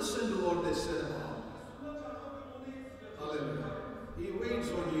want to listen to what they said about. Hallelujah. He waits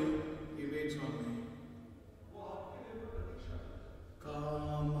on you. He waits on me.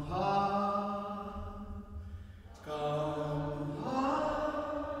 Come high. Come high.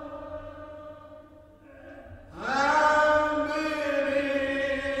 I'm bidding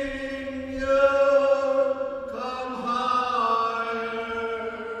you come higher.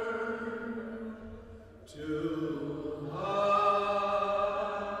 Too high.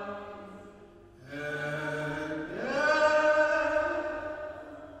 And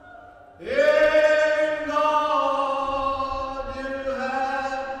yeah.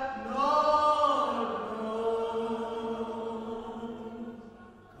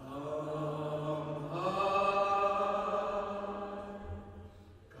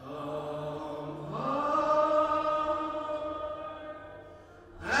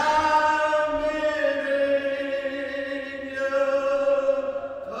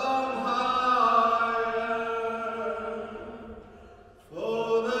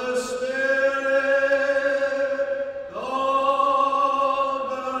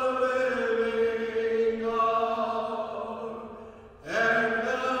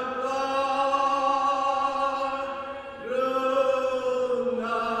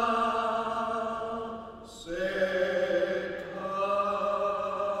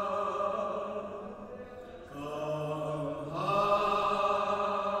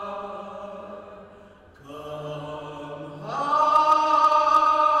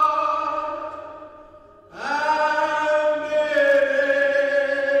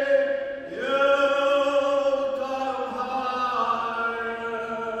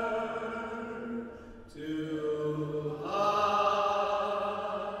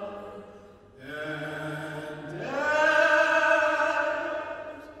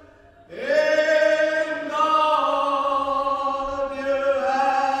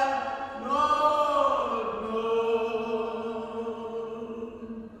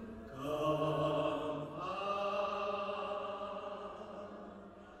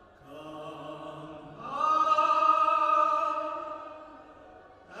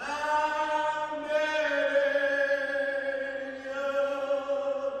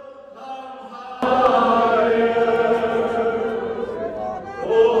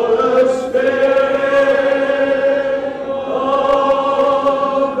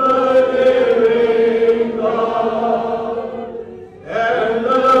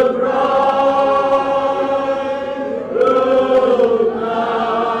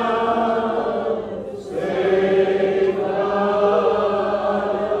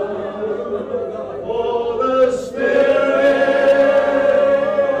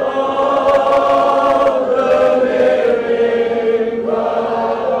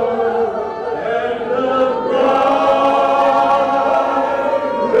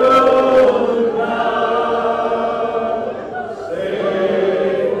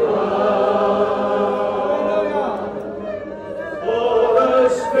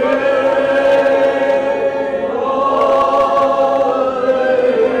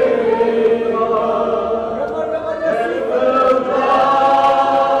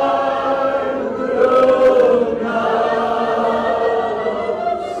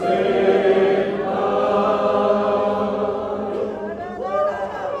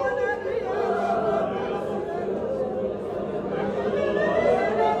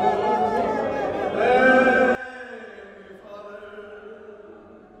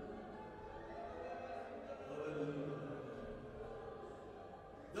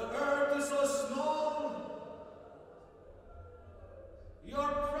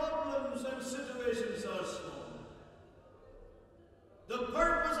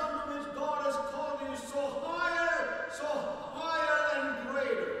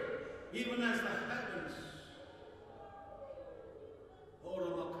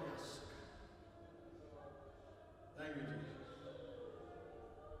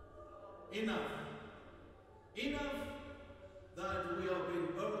 Enough. Enough that we have been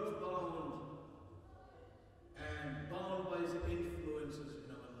earthbound and bound by his influences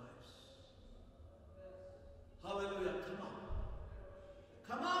in our lives. Hallelujah. Come on.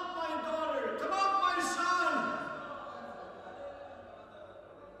 Come out, my daughter. Come out, my son.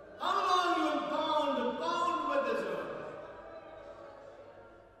 How long you bound with this earth?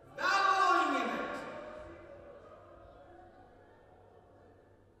 Wallowing in it.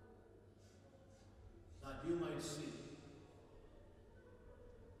 That you might see.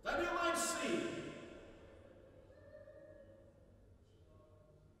 That you might see.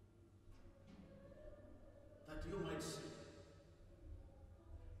 That you might see.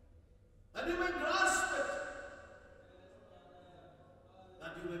 That you may grasp it.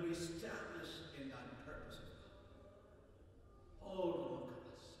 That you may be established in that purpose of God. Hold on,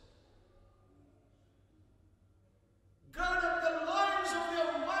 us. Gird up the loins of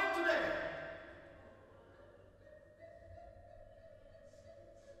your mind today.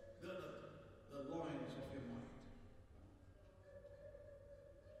 Gird up the loins of your mind.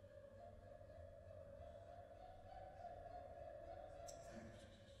 Thank you,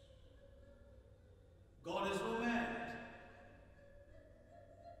 Jesus. God is no man.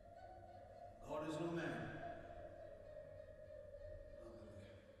 God is no man. Hallelujah.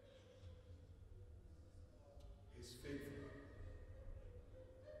 He's faithful.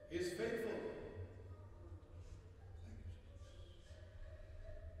 He's faithful. Thank you, Jesus. Thank you, Jesus.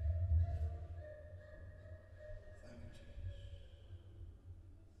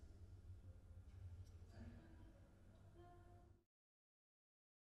 Thank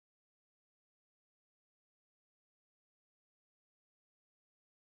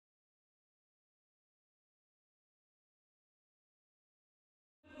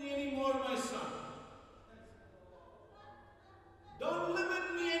you. Me anymore, my son. Don't limit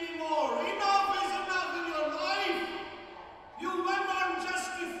me anymore. Enough is enough in your life. You went on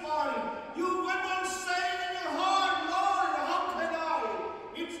justifying. You went on saying in your heart, Lord, how can I?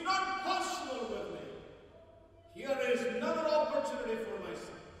 It's not possible with me. Here is another opportunity for my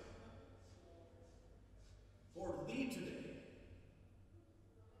son. For thee today.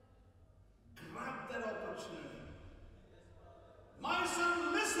 Grab that opportunity. My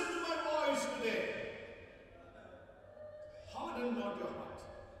son, listen to my voice today. Harden not your heart.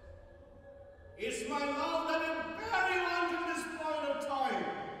 It's my love that will bear you until this point of time.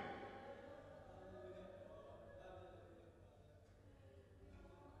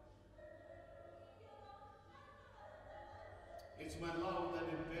 It's my love that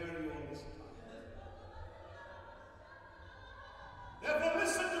will bear you all this time. Therefore,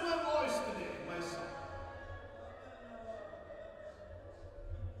 listen to my voice today, my son.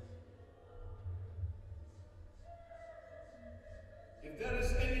 If there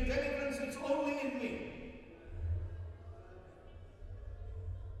is any deliverance, it's only in me.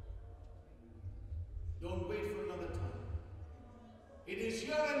 Don't wait for another time. It is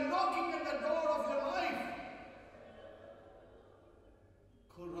here and knocking at the door of your life.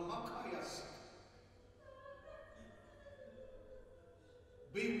 Kuramakayas.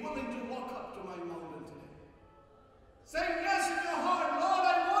 Be willing to walk up to my mountain today. Say yes in your heart, Lord,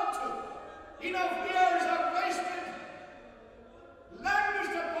 I want to. Enough years I've wasted.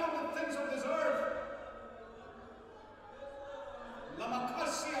 Lavished upon the things of this earth.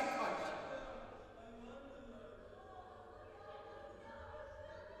 Lamakasia Kaj.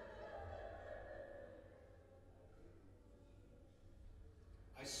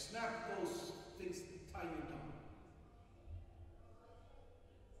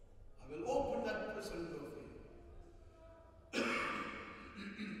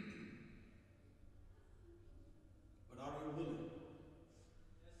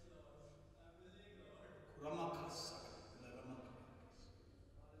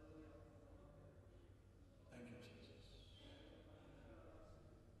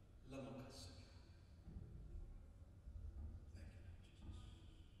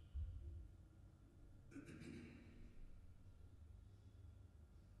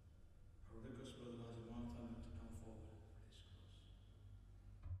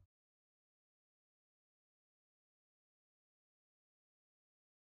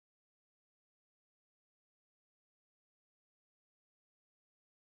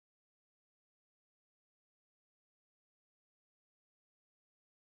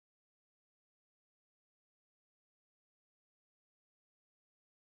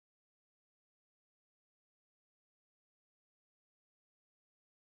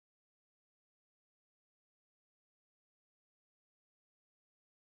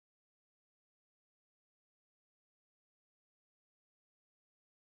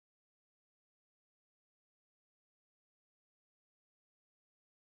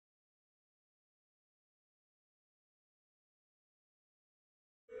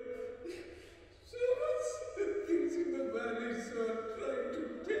 God trying to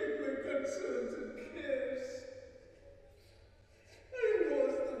take my concerns and cares. I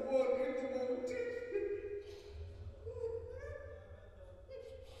was the one in the mountain.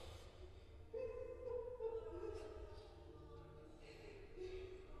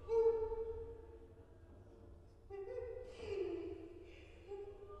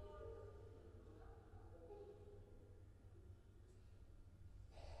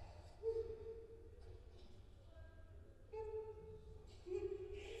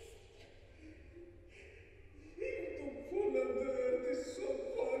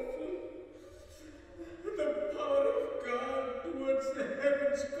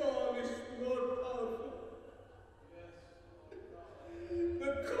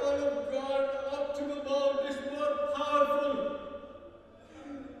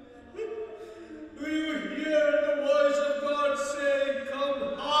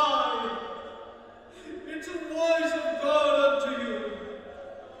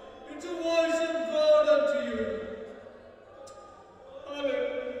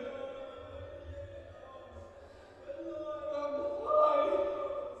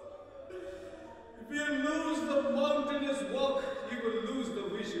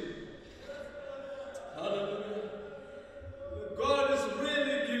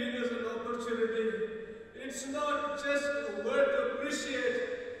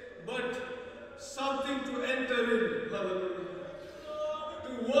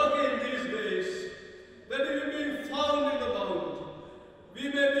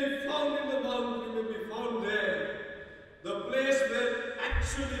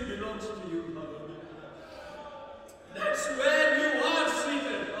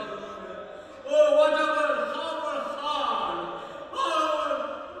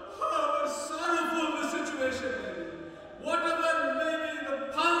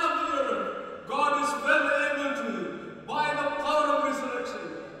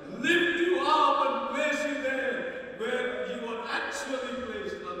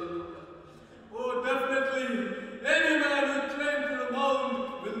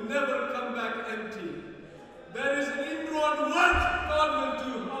 There is an inward work